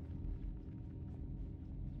bullshit.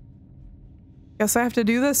 Guess I have to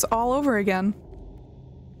do this all over again.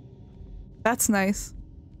 That's nice.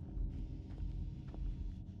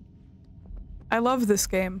 I love this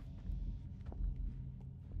game.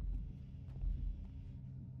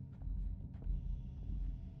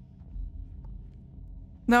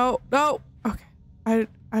 No, no. Okay.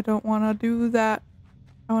 I don't want to do that.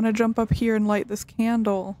 I want to jump up here and light this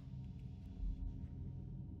candle.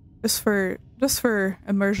 Just for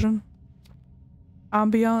immersion.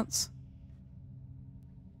 Ambiance.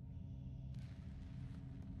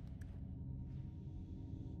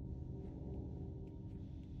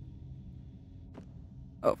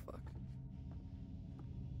 Oh fuck.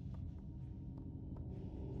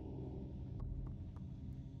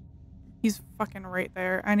 He's fucking right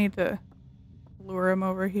there. I need to lure him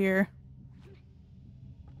over here.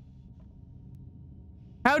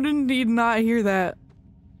 How didn't he not hear that?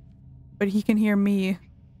 But he can hear me.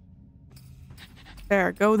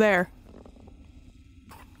 There, go there.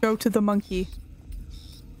 Go to the monkey.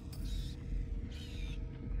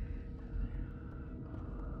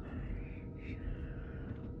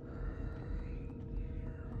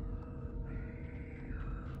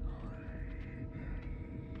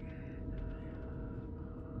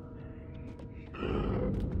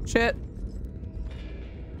 Shit.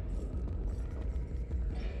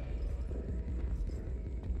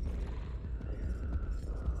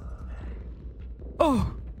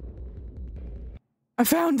 Oh. I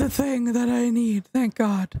found the thing that I need, thank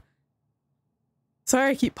God.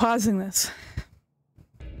 Sorry I keep pausing this.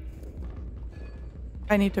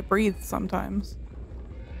 I need to breathe sometimes.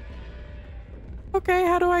 Okay,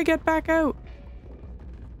 how do I get back out?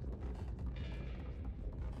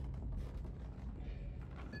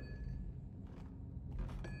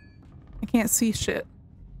 I can't see shit.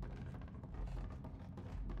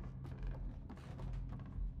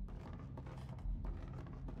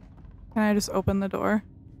 Can I just open the door?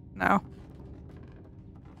 No.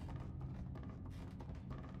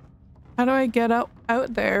 How do I get out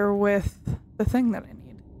there with the thing that I need?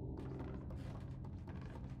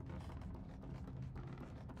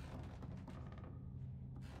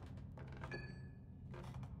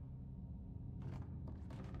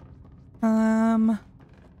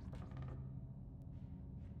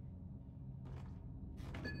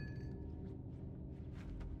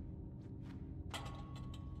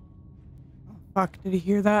 Fuck, did he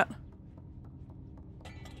hear that?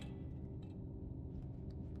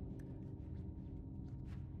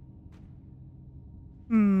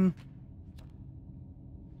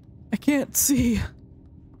 I can't see.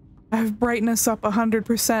 I have brightness up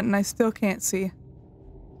 100% and I still can't see.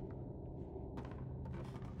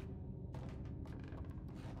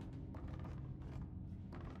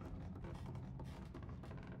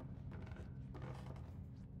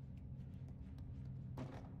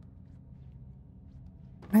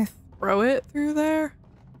 Can I throw it through there?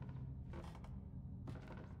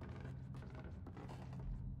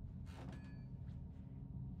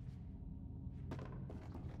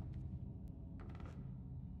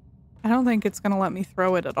 I don't think it's gonna let me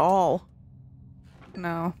throw it at all.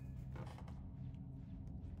 No.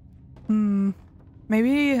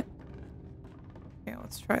 Maybe... Okay,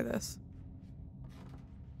 let's try this.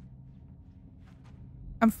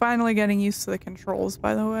 I'm finally getting used to the controls,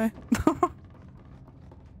 by the way.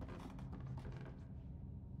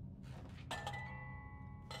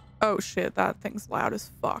 Oh shit, that thing's loud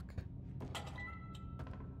as fuck.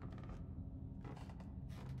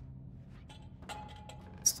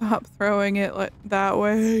 Stop throwing it like that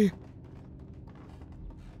way.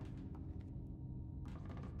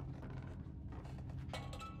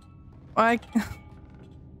 Like, what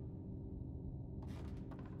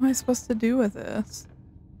am I supposed to do with this?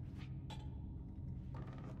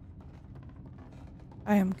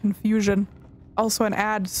 I am confusion. Also an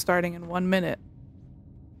ad starting in 1 minute.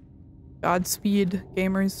 Godspeed,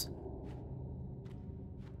 gamers.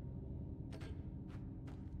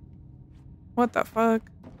 What the fuck?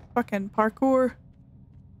 Fucking parkour.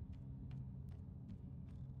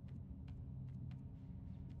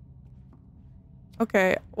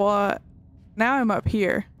 Okay, well, now I'm up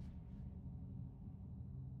here.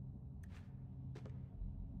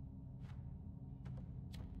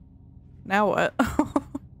 Now what?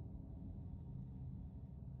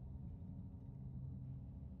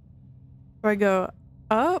 Do I go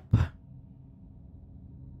up?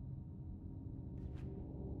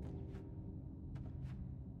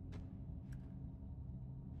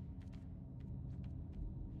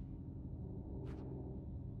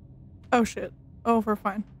 Oh shit. Oh, we're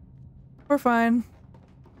fine. We're fine.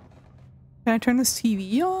 Can I turn this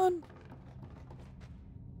TV on?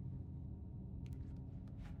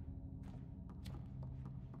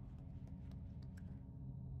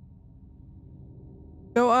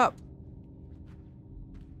 Go up.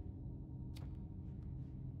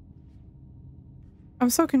 I'm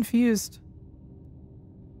so confused.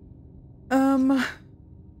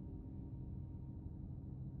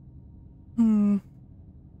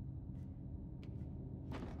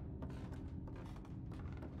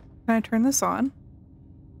 Can I turn this on?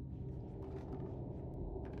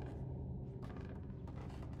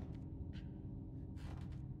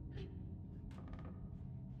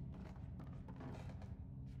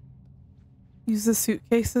 Use the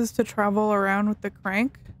suitcases to travel around with the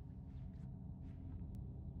crank.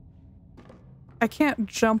 I can't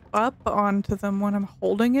jump up onto them when I'm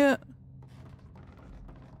holding it.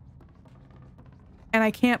 And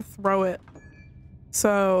I can't throw it.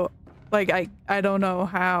 So Like, I don't know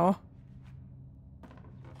how.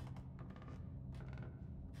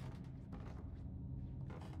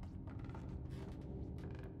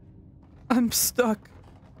 I'm stuck.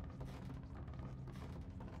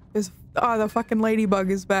 Oh, the fucking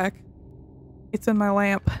ladybug is back. It's in my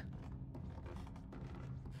lamp.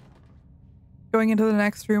 Going into the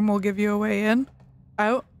next room will give you a way in.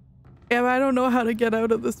 Out? Yeah, but I don't know how to get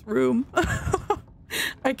out of this room.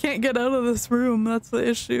 I can't get out of this room. That's the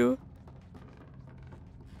issue.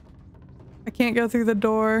 I can't go through the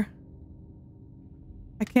door.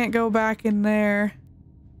 I can't go back in there.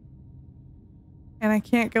 And I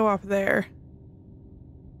can't go up there.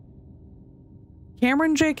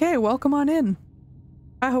 Cameron JK, welcome on in.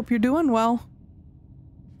 I hope you're doing well.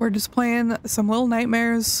 We're just playing some Little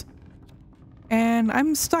Nightmares. And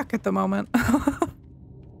I'm stuck at the moment.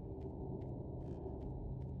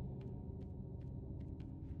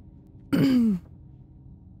 Am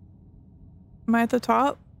I at the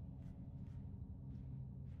top?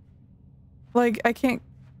 Like, I can't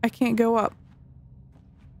go up.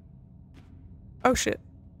 Oh shit.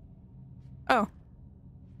 Oh.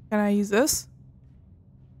 Can I use this?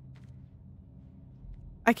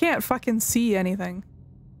 I can't fucking see anything.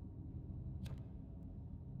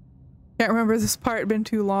 Can't remember this part, been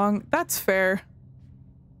too long. That's fair.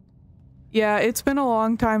 Yeah, it's been a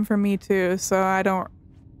long time for me too, so I don't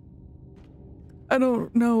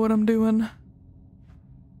know what I'm doing.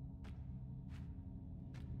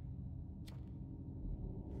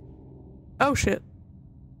 Oh shit.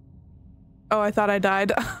 Oh, I thought I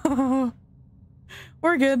died.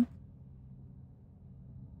 We're good.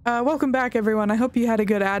 Welcome back everyone. I hope you had a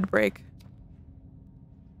good ad break.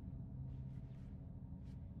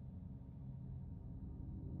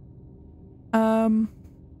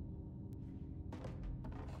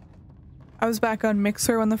 I was back on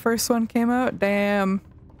Mixer when the first one came out. Damn.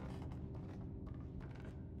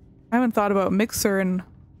 I haven't thought about Mixer in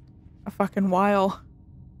a fucking while.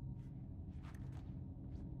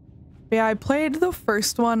 Yeah, I played the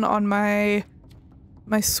first one on my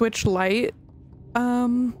Switch Lite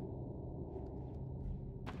a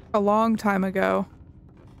long time ago.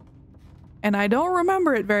 And I don't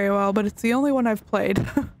remember it very well, but it's the only one I've played.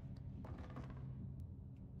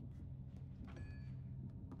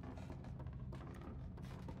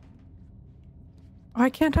 Why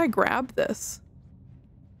can't I grab this?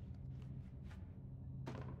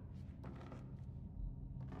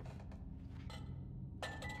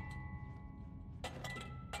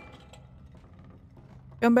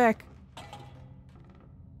 Come back.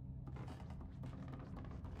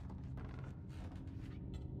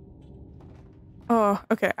 Oh,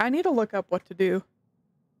 okay. I need to look up what to do.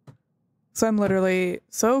 So I'm literally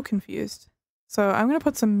so confused. So I'm gonna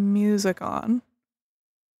put some music on.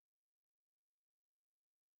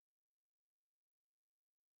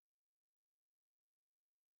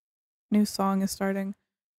 New song is starting.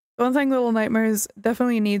 The one thing Little Nightmares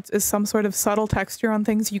definitely needs is some sort of subtle texture on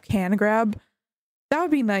things you can grab. That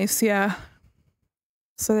would be nice, yeah.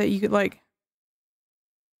 So that you could like...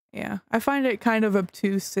 Yeah. I find it kind of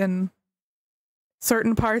obtuse in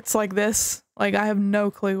certain parts like this. Like, I have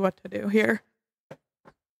no clue what to do here.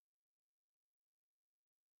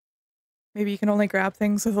 Maybe you can only grab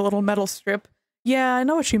things with a little metal strip. Yeah, I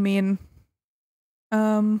know what you mean.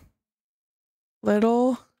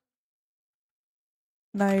 Little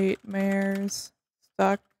Nightmares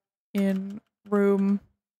stuck in room.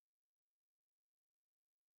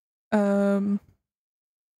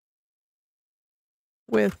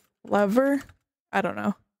 With lever? I don't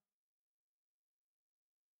know.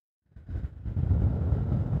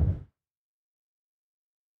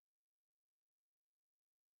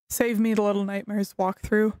 Save me the Little Nightmares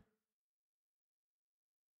walkthrough.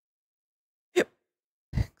 Yep.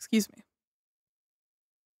 Excuse me.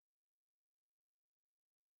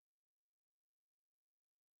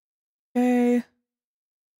 Okay.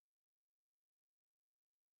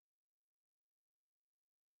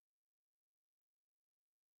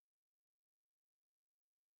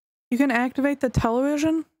 You can activate the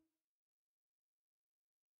television?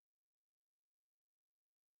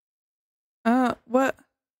 What?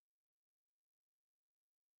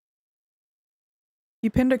 You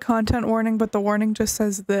pinned a content warning, but the warning just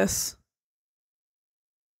says this.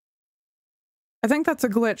 I think that's a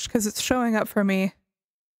glitch because it's showing up for me.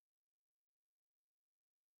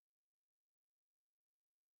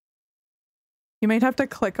 You might have to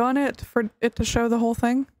click on it for it to show the whole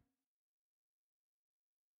thing.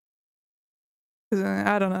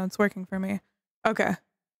 I don't know, it's working for me. Okay.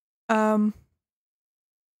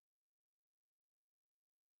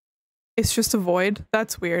 It's just a void.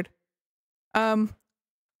 That's weird.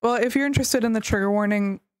 Well, if you're interested in the trigger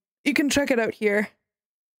warning, you can check it out here.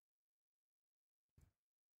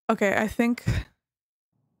 Okay, I think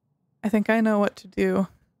I know what to do.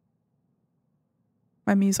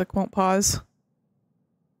 My music won't pause.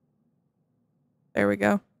 There we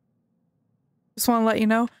go. Just want to let you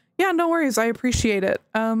know. Yeah, no worries. I appreciate it.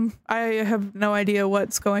 I have no idea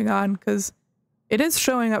what's going on because it is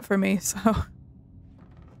showing up for me, so.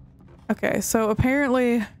 Okay, so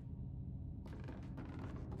apparently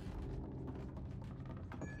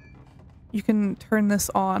you can turn this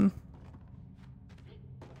on.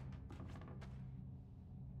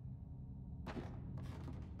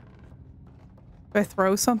 Do I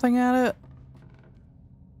throw something at it?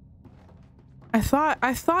 I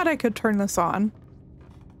thought I could turn this on,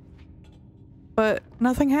 but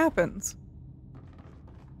nothing happens.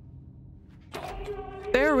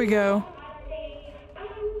 There we go.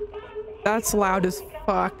 That's loud as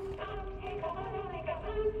fuck.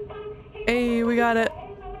 Hey, we got it.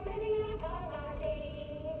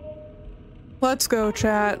 Let's go,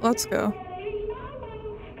 chat. Let's go.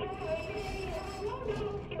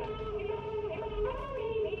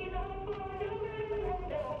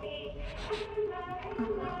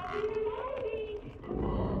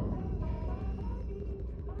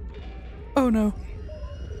 Oh no.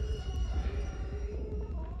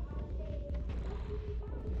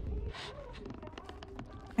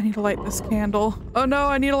 I need to light this candle. Oh no,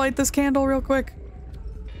 I need to light this candle real quick.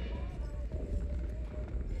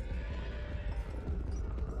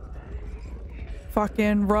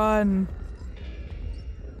 Fucking run.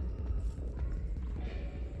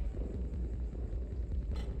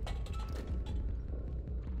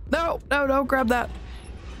 No, no, no, grab that.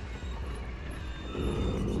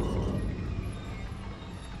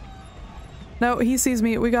 No, he sees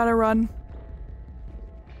me. We gotta run.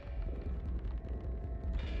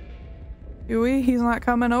 Huey, he's not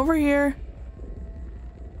coming over here.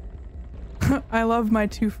 I love my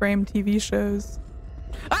 2-frame TV shows.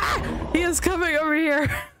 Ah! He is coming over here.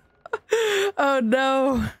 Oh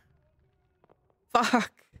no.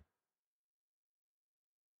 Fuck.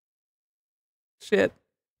 Shit.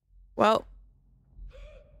 Well.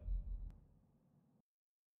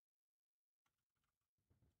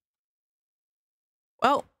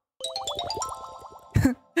 Well.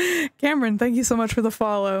 Cameron, thank you so much for the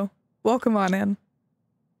follow. Welcome on in.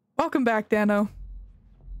 Welcome back, Dano.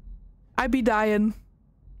 I be dying.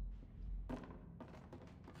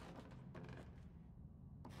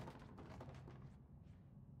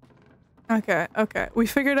 Okay, okay. We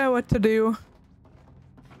figured out what to do.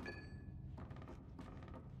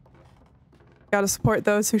 Gotta support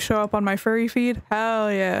those who show up on my furry feed.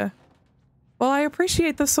 Hell yeah. Well, I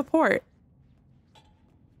appreciate the support.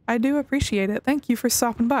 I do appreciate it. Thank you for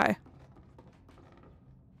stopping by.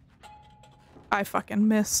 I fucking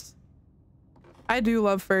missed. I do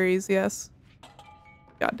love furries, yes.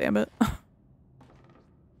 God damn it.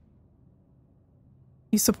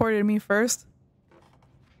 You supported me first?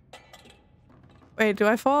 Wait, do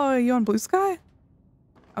I follow you on Blue Sky?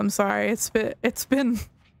 I'm sorry, it's been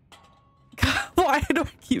God, why do I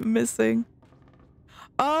keep missing?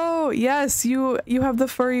 Oh, yes, you have the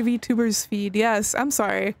furry VTubers feed. Yes, I'm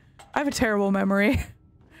sorry. I have a terrible memory.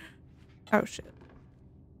 Oh shit.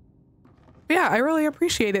 Yeah, I really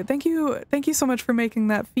appreciate it. Thank you so much for making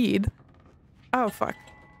that feed. Oh fuck.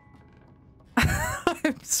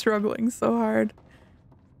 I'm struggling so hard.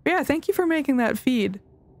 Yeah, thank you for making that feed.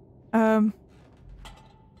 Bruh.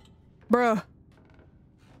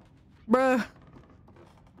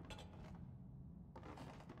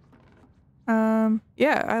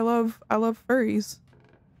 Yeah, I love furries.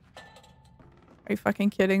 Are you fucking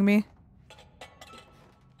kidding me?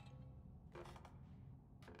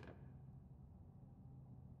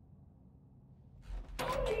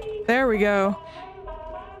 There we go.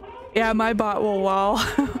 Yeah, my bot will wall.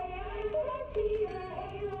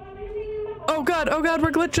 Oh god,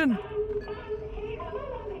 we're glitching.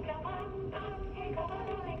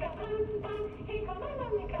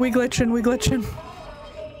 We glitching.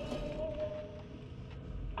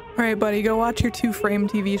 Alright, buddy, go watch your 2-frame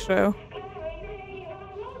TV show.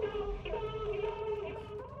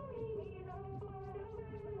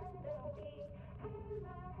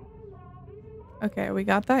 Okay, we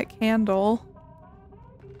got that candle.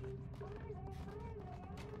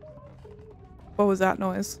 What was that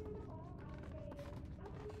noise?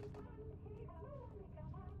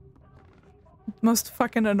 Most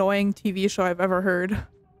fucking annoying TV show I've ever heard.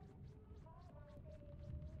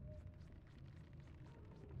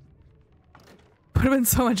 Would have been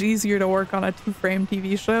so much easier to work on a 2-frame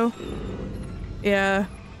TV show. Yeah,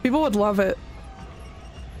 people would love it.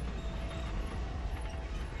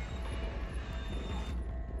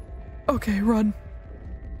 Okay, run.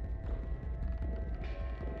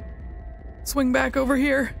 Swing back over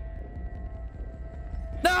here.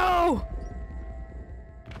 No!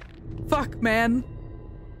 Fuck, man.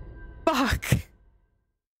 Fuck.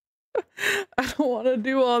 I don't want to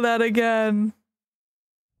do all that again.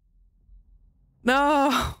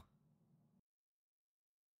 No.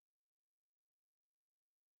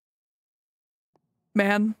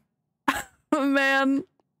 Man. Man.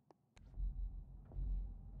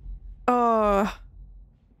 Oh.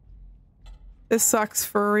 This sucks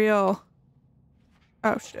for real.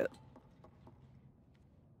 Oh shit.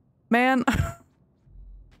 Man.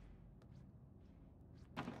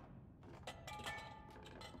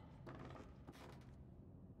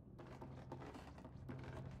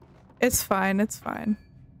 It's fine, it's fine.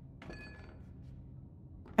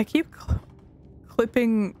 I keep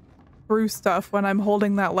clipping through stuff when I'm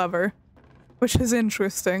holding that lever, which is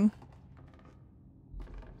interesting.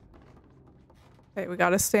 Okay, we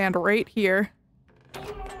gotta stand right here.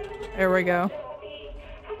 There we go.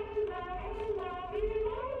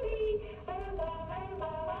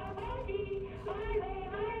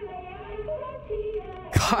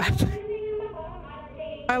 God.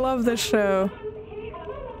 I love this show.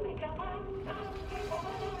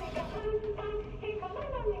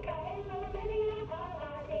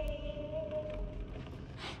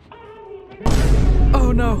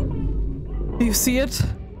 Oh no. Do you see it?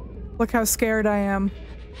 Look how scared I am.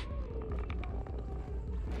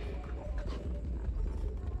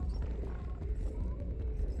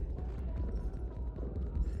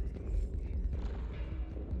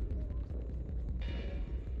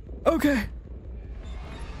 Okay.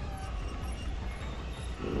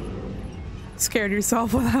 Scared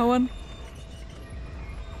yourself with that one?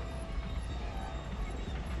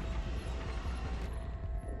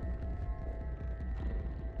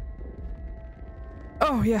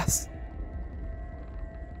 Oh, yes.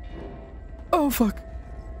 Oh, fuck.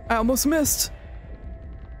 I almost missed.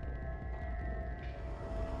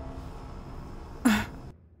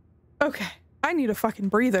 Okay. I need a fucking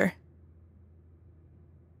breather.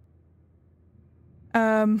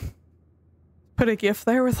 Put a GIF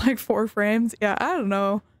there with like 4 frames. Yeah, I don't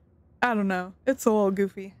know. I don't know. It's a little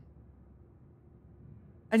goofy.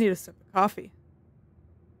 I need a sip of coffee.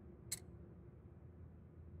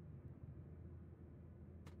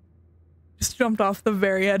 Just jumped off the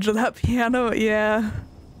very edge of that piano. Yeah.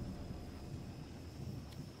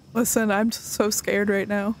 Listen, I'm just so scared right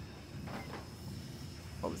now.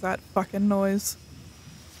 What was that fucking noise?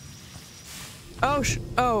 Oh,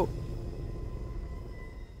 oh.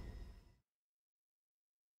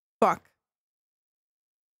 Fuck.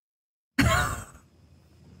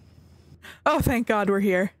 Oh, thank God we're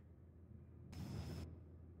here.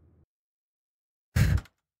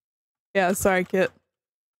 Yeah, sorry, Kit.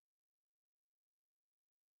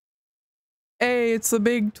 Hey, it's the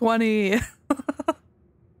big 20.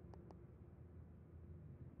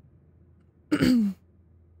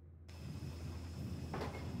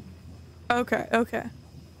 Okay, okay.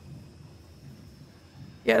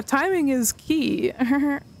 Yeah, timing is key.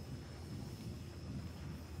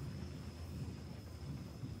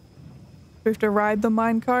 We have to ride the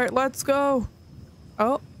minecart. Let's go.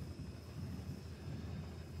 Oh.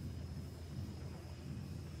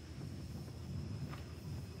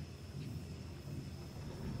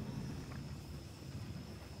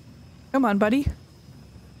 Come on, buddy.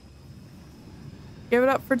 Give it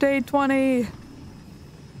up for day 20.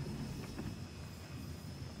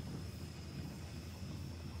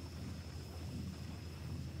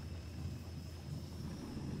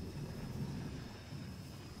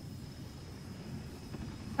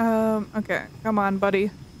 Okay. Come on,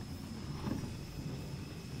 buddy.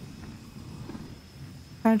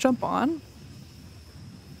 Can I jump on?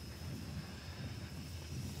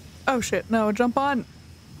 Oh shit, no, jump on.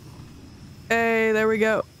 Hey, there we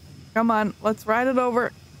go. Come on, let's ride it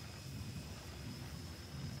over.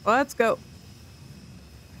 Let's go.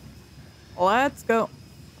 Let's go.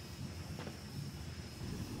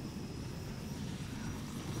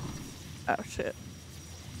 Oh shit.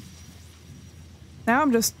 Now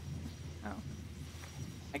I'm just... Oh.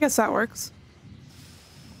 I guess that works.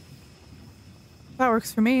 That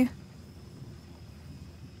works for me.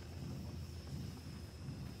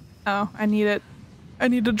 Oh, I need it. I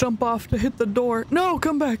need to jump off to hit the door. No,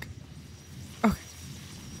 come back. Okay.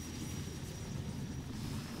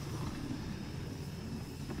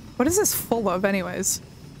 What is this full of anyways?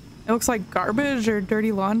 It looks like garbage or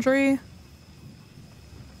dirty laundry.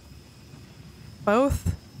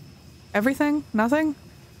 Both? Everything? Nothing?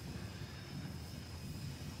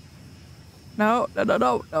 No, no, no,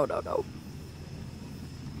 no, no, no, no.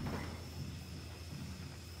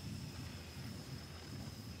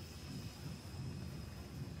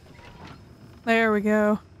 There we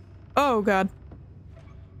go. Oh god.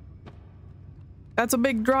 That's a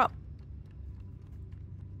big drop.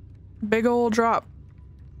 Big old drop.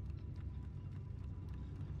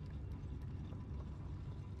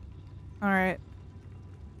 Alright.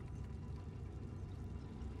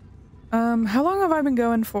 How long have I been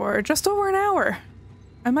going for? Just over an hour.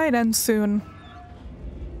 I might end soon.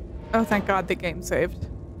 Oh, thank god the game saved.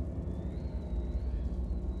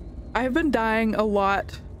 I've been dying a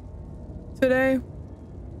lot today.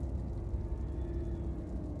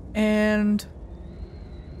 And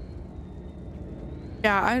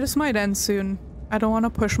yeah, I just might end soon. I don't want to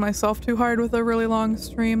push myself too hard with a really long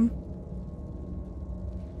stream.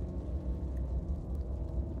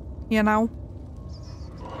 You know?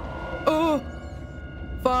 Oh!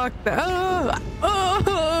 Fuck that.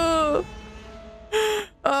 Oh!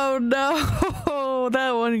 Oh no!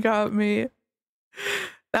 That one got me.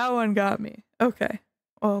 That one got me. Okay.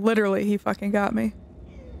 Well, literally, he fucking got me.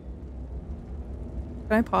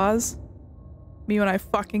 Can I pause? Me when I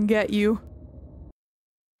fucking get you.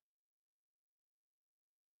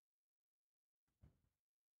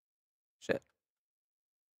 Shit.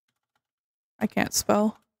 I can't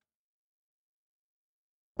spell.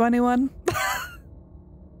 21?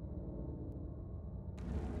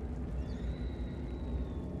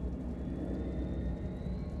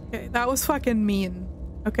 Okay, that was fucking mean.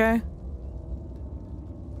 Okay?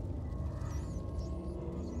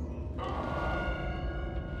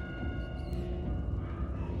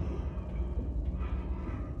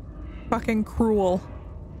 Fucking cruel.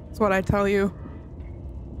 That's what I tell you.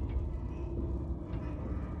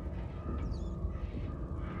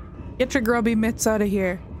 Get your grubby mitts out of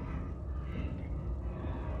here.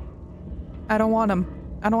 I don't want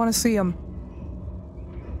them. I don't want to see them.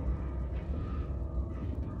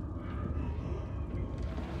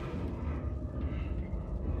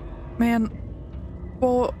 Man.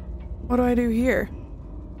 Well, what do I do here?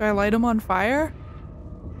 Do I light him on fire?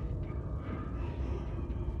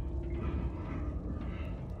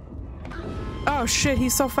 Oh shit,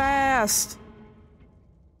 he's so fast!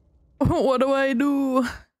 What do I do?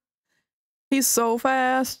 He's so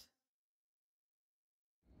fast.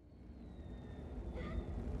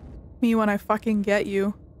 Me when I fucking get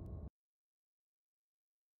you.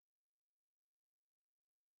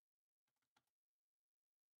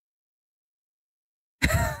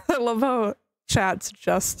 I love how chat's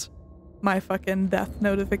just my fucking death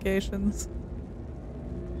notifications.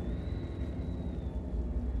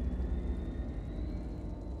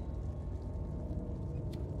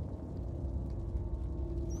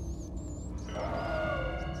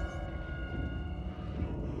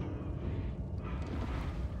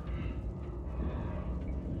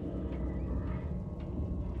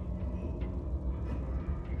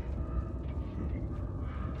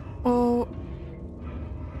 Oh.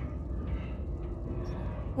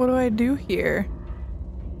 What do I do here?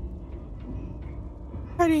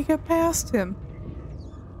 How do you get past him?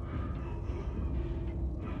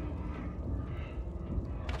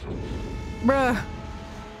 Bruh.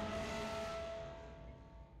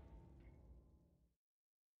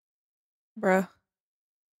 Bruh.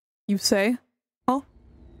 You say? Huh?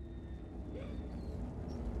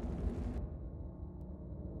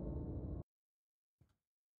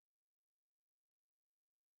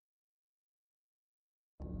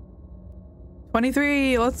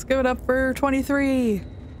 "23! Let's give it up for 23!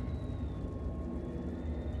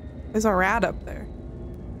 There's a rat up there.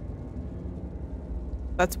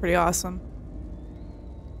 That's pretty awesome.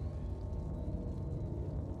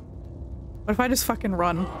 What if I just fucking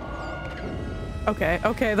run? Okay,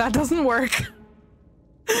 okay, that doesn't work.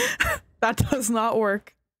 That does not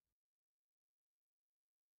work.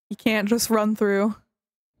 You can't just run through.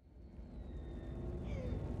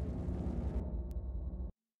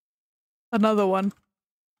 Another one.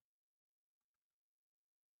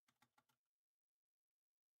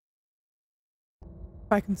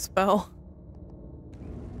 If I can spell.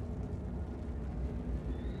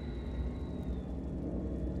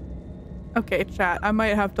 Okay, chat, I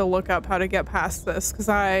might have to look up how to get past this, because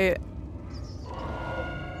I'm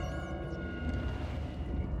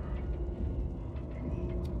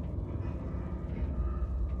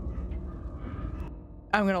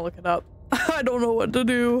gonna look it up. I don't know what to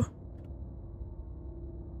do.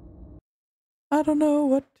 I don't know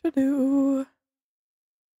what to do.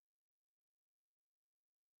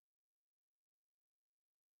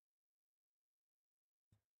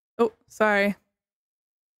 Oh, sorry.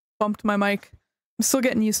 Bumped my mic. I'm still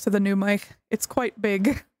getting used to the new mic. It's quite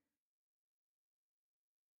big.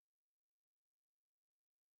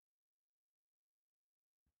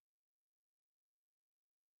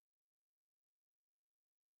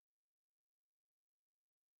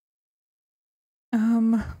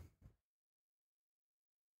 Um.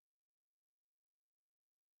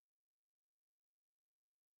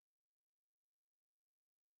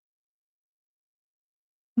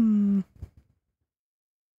 Hmm.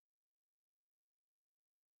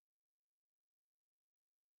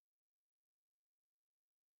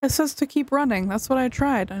 It says to keep running. That's what I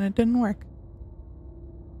tried, and it didn't work.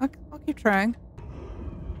 I'll keep trying.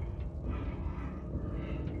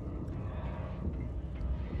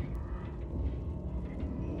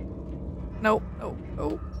 Nope, nope,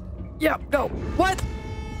 nope. Yep, go. What?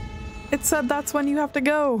 It said that's when you have to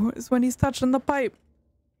go, is when he's touching the pipe.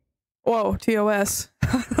 Whoa, TOS.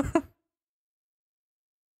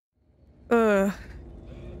 I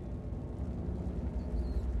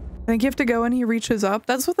think you have to go when he reaches up.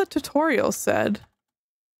 That's what the tutorial said.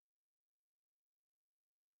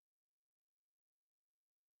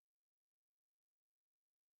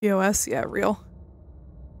 TOS, yeah, real.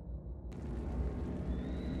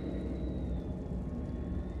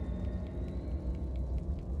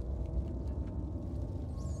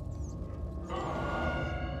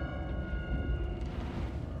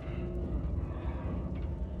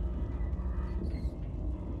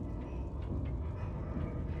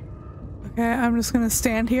 Okay, I'm just gonna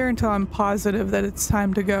stand here until I'm positive that it's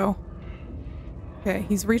time to go. Okay,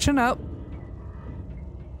 he's reaching up.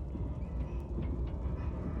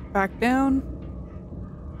 Back down.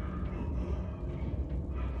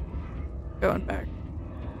 Going back.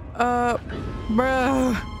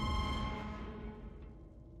 Bruh.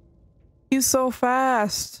 He's so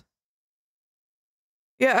fast.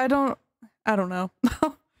 Yeah, I don't know.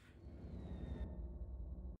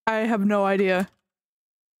 I have no idea.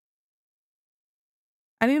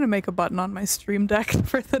 I need to make a button on my stream deck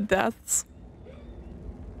for the deaths.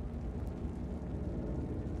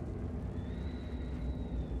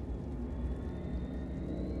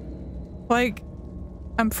 Like,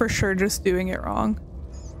 I'm for sure just doing it wrong.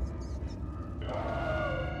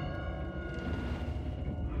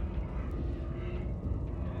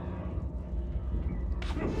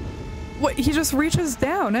 What? He just reaches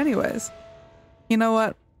down anyways. You know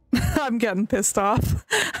what? I'm getting pissed off.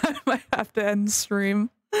 I might have to end stream.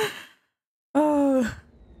 Oh.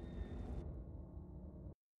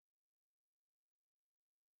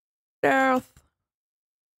 Death.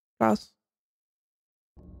 Gosh.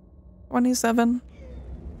 27.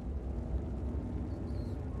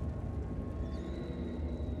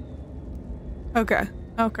 Okay.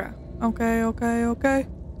 Okay. Okay, okay, okay.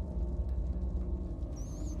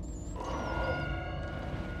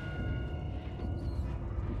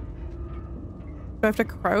 Do I have to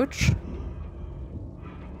crouch?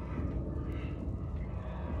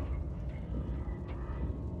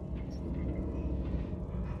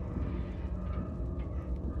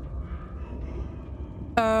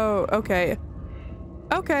 Oh, okay.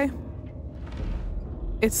 Okay.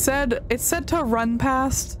 It said to run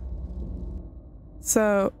past.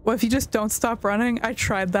 So, well, if you just don't stop running, I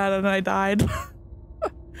tried that and I died.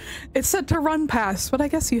 It said to run past, but I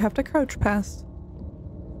guess you have to crouch past.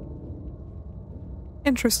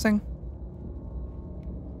 Interesting.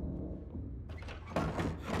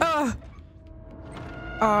 Ah!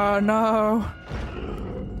 Oh no.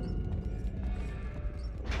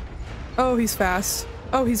 Oh, he's fast.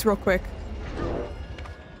 Oh, he's real quick.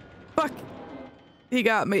 Fuck. He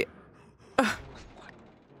got me. Ugh.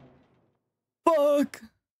 Fuck.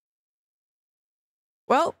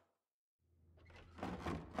 Well.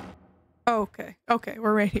 Okay. Okay,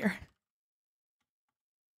 we're right here.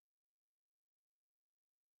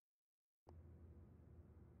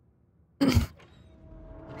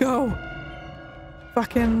 Go.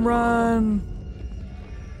 Fucking run.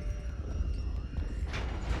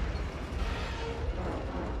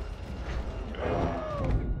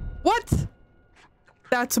 What?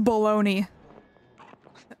 That's baloney.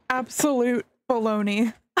 Absolute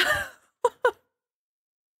baloney.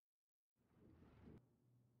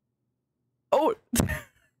 Oh,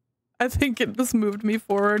 I think it just moved me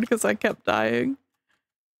forward because I kept dying.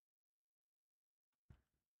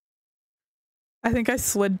 I think I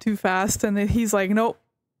slid too fast and then he's like, nope,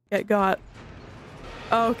 get got.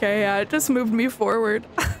 Okay, yeah, it just moved me forward.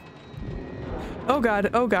 Oh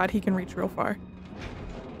god, he can reach real far.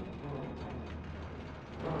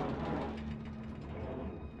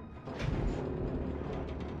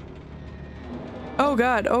 Oh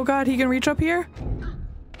god, he can reach up here?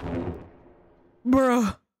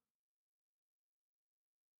 Bruh.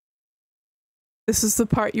 This is the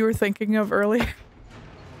part you were thinking of earlier.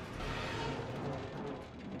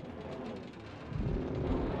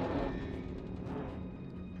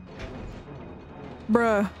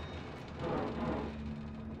 Bruh.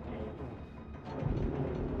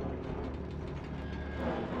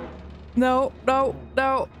 No, no,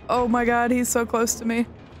 no. Oh my god, he's so close to me.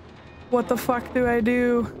 What the fuck do I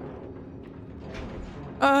do?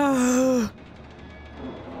 Ugh.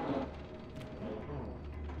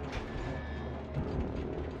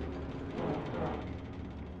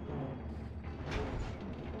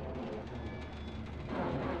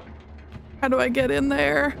 How do I get in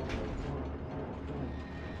there?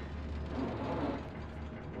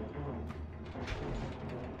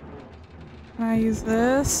 Can I use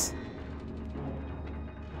this?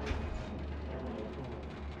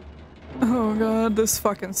 Oh god, this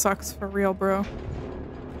fucking sucks for real, bro.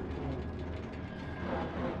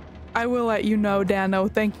 I will let you know, Dano.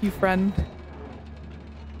 Thank you, friend.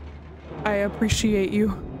 I appreciate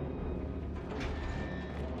you.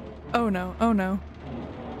 Oh no, oh no.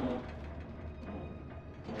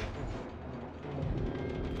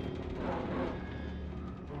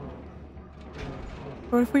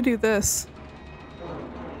 What if we do this?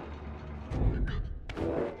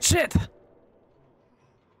 Shit!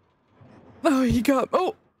 Oh, he got-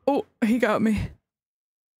 oh! Oh, he got me.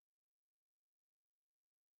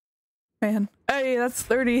 Man. Hey, that's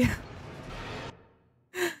 30.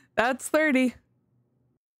 That's 30.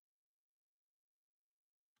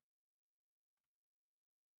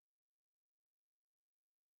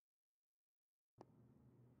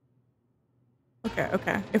 Okay,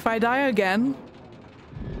 okay. If I die again...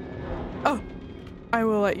 Oh! I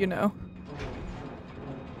will let you know.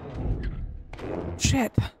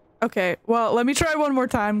 Shit. Okay, well, let me try one more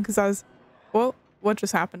time, because I was... Well, what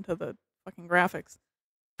just happened to the fucking graphics?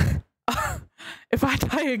 If I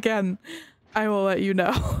die again, I will let you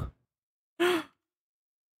know.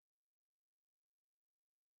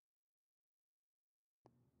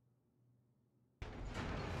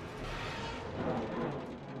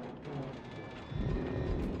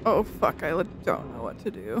 Oh fuck, I don't know what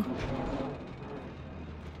to do.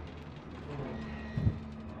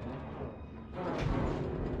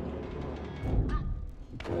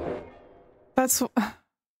 That's...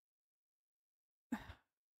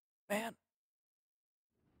 Man.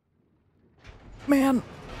 Man.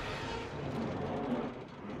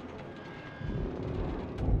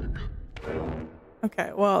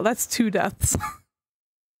 Okay, well, that's 2 deaths.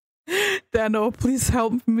 Dano, please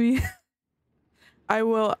help me. I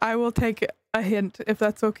will take a hint if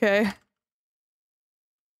that's okay.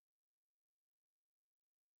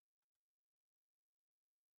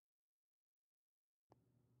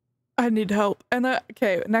 I need help. And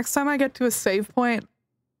okay, next time I get to a save point,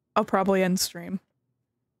 I'll probably end stream.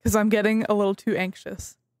 Because I'm getting a little too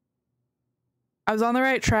anxious. I was on the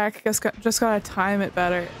right track, just gotta time it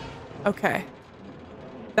better. Okay.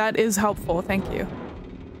 That is helpful, thank you.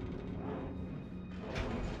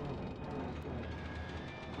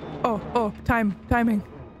 Oh, timing.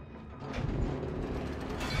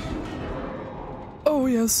 Oh,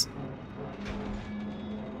 yes.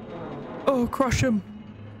 Oh, crush him.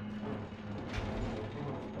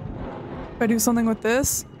 If I do something with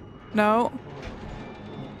this? No.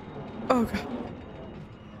 Oh, God.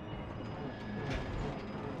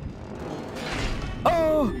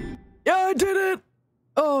 Oh! Yeah, I did it!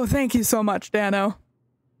 Oh, thank you so much, Dano.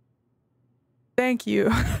 Thank you.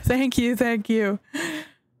 Thank you.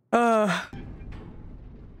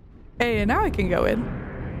 Hey, now I can go in.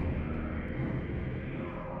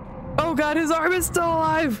 Oh god, his arm is still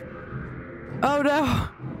alive! Oh no!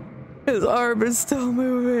 His arm is still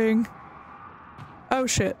moving. Oh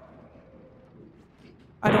shit.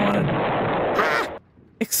 I don't want to... Ah!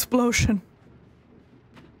 Explosion.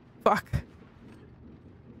 Fuck.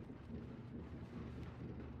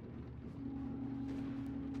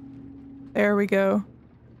 There we go.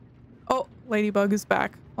 Oh, Ladybug is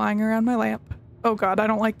back, flying around my lamp. Oh god, I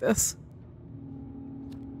don't like this.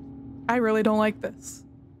 I really don't like this.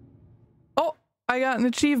 Oh, I got an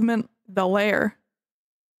achievement. The lair.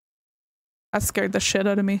 That scared the shit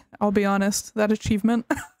out of me, I'll be honest. That achievement.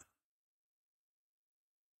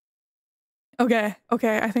 Okay,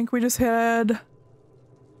 I think we just had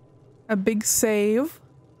a big save.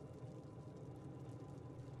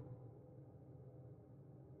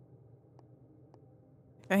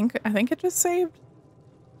 I think it just saved.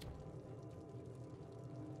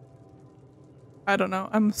 I don't know.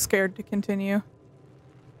 I'm scared to continue.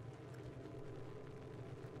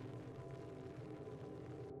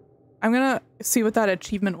 I'm gonna see what that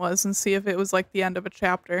achievement was and see if it was like the end of a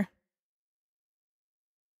chapter.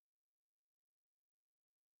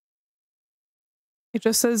 It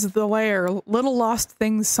just says the lair. Little lost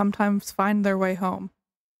things sometimes find their way home.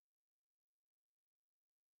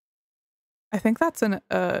 I think that's an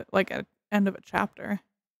like an end of a chapter.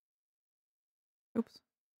 Oops.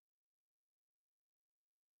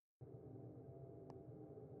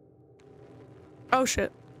 Oh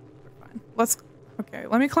shit. We're fine. Let's, okay,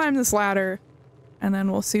 let me climb this ladder and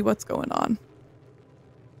then we'll see what's going on.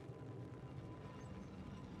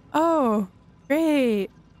 Oh, great.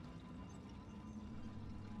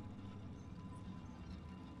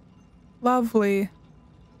 Lovely.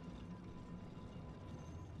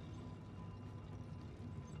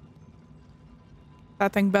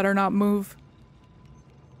 That thing better not move.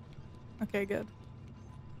 Okay, good.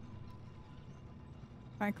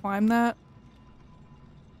 Can I climb that?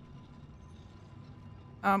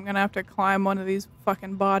 Oh, I'm gonna have to climb one of these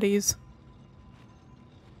fucking bodies.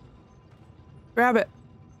 Grab it.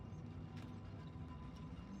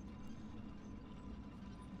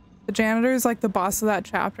 The janitor is like the boss of that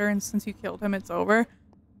chapter, and since you killed him, it's over.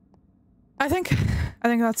 I think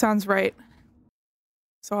that sounds right.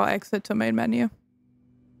 So I'll exit to main menu.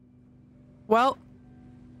 Well.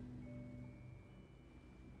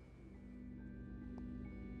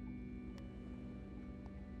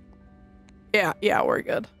 Yeah, we're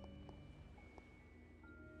good.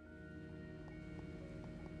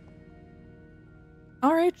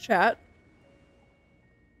 All right, chat.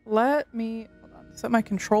 Let me, hold on, set my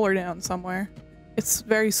controller down somewhere. It's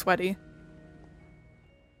very sweaty.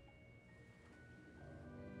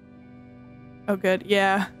 Oh, good.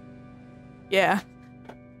 Yeah. Yeah.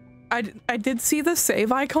 I did see the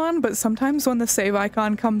save icon, but sometimes when the save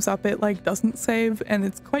icon comes up, it like doesn't save and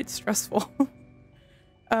it's quite stressful.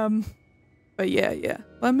 But yeah.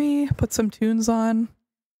 Let me put some tunes on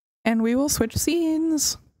and we will switch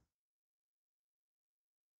scenes.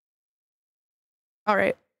 All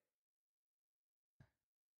right.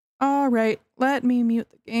 All right. Let me mute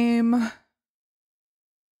the game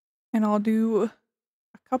and I'll do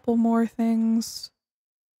a couple more things.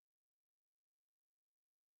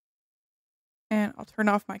 And I'll turn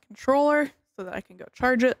off my controller so that I can go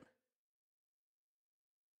charge it.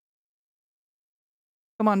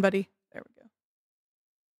 Come on, buddy. There we go.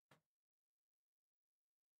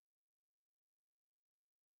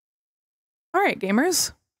 All right,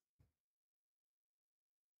 gamers.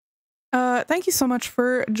 Thank you so much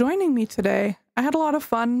for joining me today. I had a lot of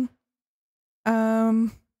fun.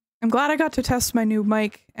 I'm glad I got to test my new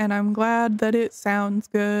mic, and I'm glad that it sounds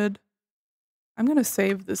good. I'm gonna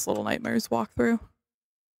save this Little Nightmares walkthrough.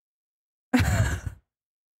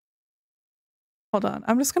 Hold on,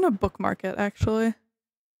 I'm just gonna bookmark it, actually.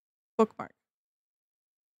 Bookmark.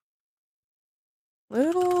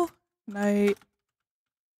 Little Night.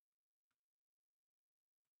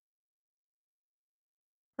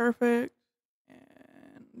 Perfect.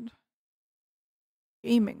 And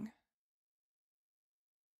gaming.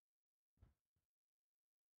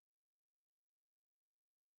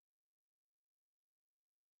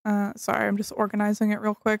 Sorry, I'm just organizing it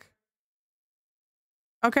real quick.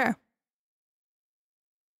 Okay.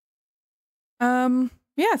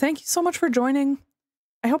 Yeah, thank you so much for joining.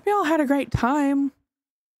 I hope you all had a great time.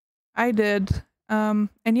 I did. And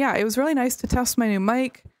yeah, it was really nice to test my new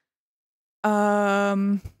mic.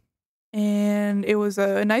 And it was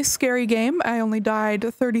a nice scary game. I only died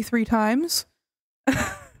 33 times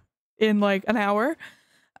in like an hour.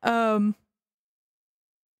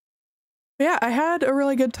 Yeah, I had a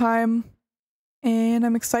really good time and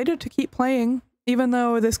I'm excited to keep playing, even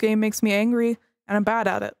though this game makes me angry and I'm bad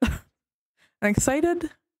at it. I'm excited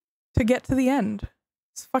to get to the end.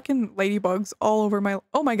 It's fucking ladybugs all over my,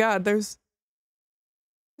 oh my god, there's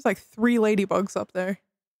like 3 ladybugs up there.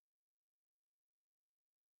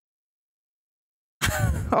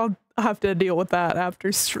 I'll have to deal with that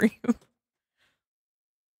after stream.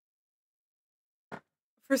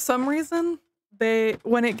 For some reason,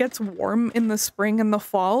 when it gets warm in the spring and the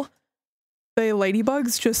fall, the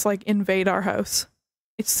ladybugs just like invade our house.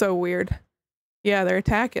 It's so weird. Yeah, they're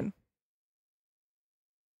attacking.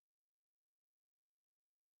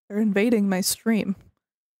 They're invading my stream.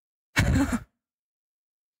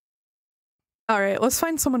 Alright, let's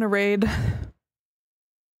find someone to raid.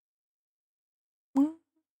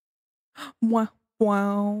 Wow.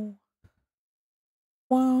 Wow.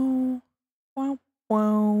 Wow. Wow.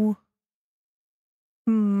 Wow.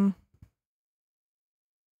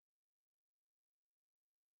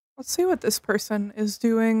 Let's see what this person is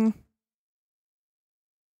doing.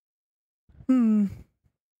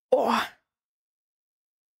 Oh.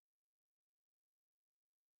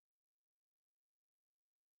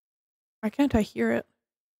 Why can't I hear it?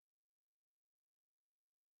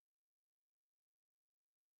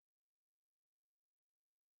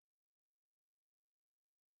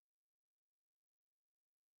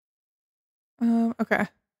 Okay.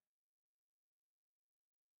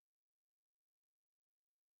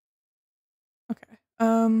 Okay.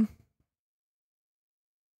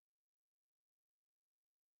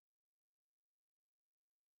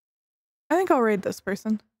 I think I'll raid this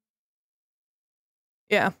person.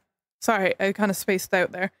 Yeah. Sorry, I kind of spaced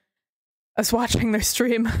out there. I was watching their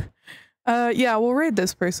stream. Yeah, we'll raid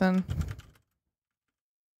this person.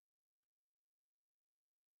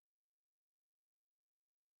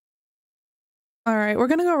 Alright, we're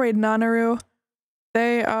gonna go raid Nanaru.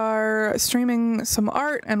 They are streaming some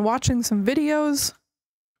art and watching some videos.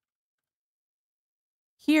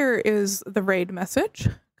 Here is the raid message.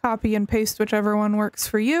 Copy and paste whichever one works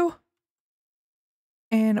for you.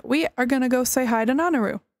 And we are gonna go say hi to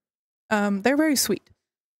Nanaru. They're very sweet.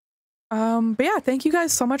 But yeah, thank you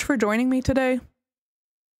guys so much for joining me today.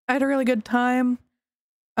 I had a really good time.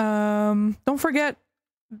 Don't forget,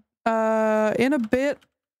 in a bit,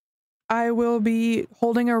 I will be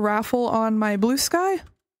holding a raffle on my Blue Sky.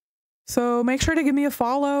 So make sure to give me a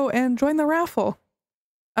follow and join the raffle.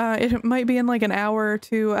 It might be in like an hour or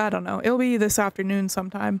two. I don't know. It'll be this afternoon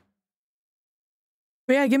sometime.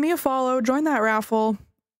 But yeah, give me a follow. Join that raffle.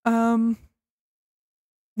 Yeah,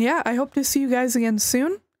 I hope to see you guys again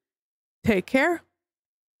soon. Take care.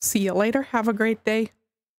 See you later. Have a great day.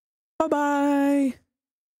 Bye-bye.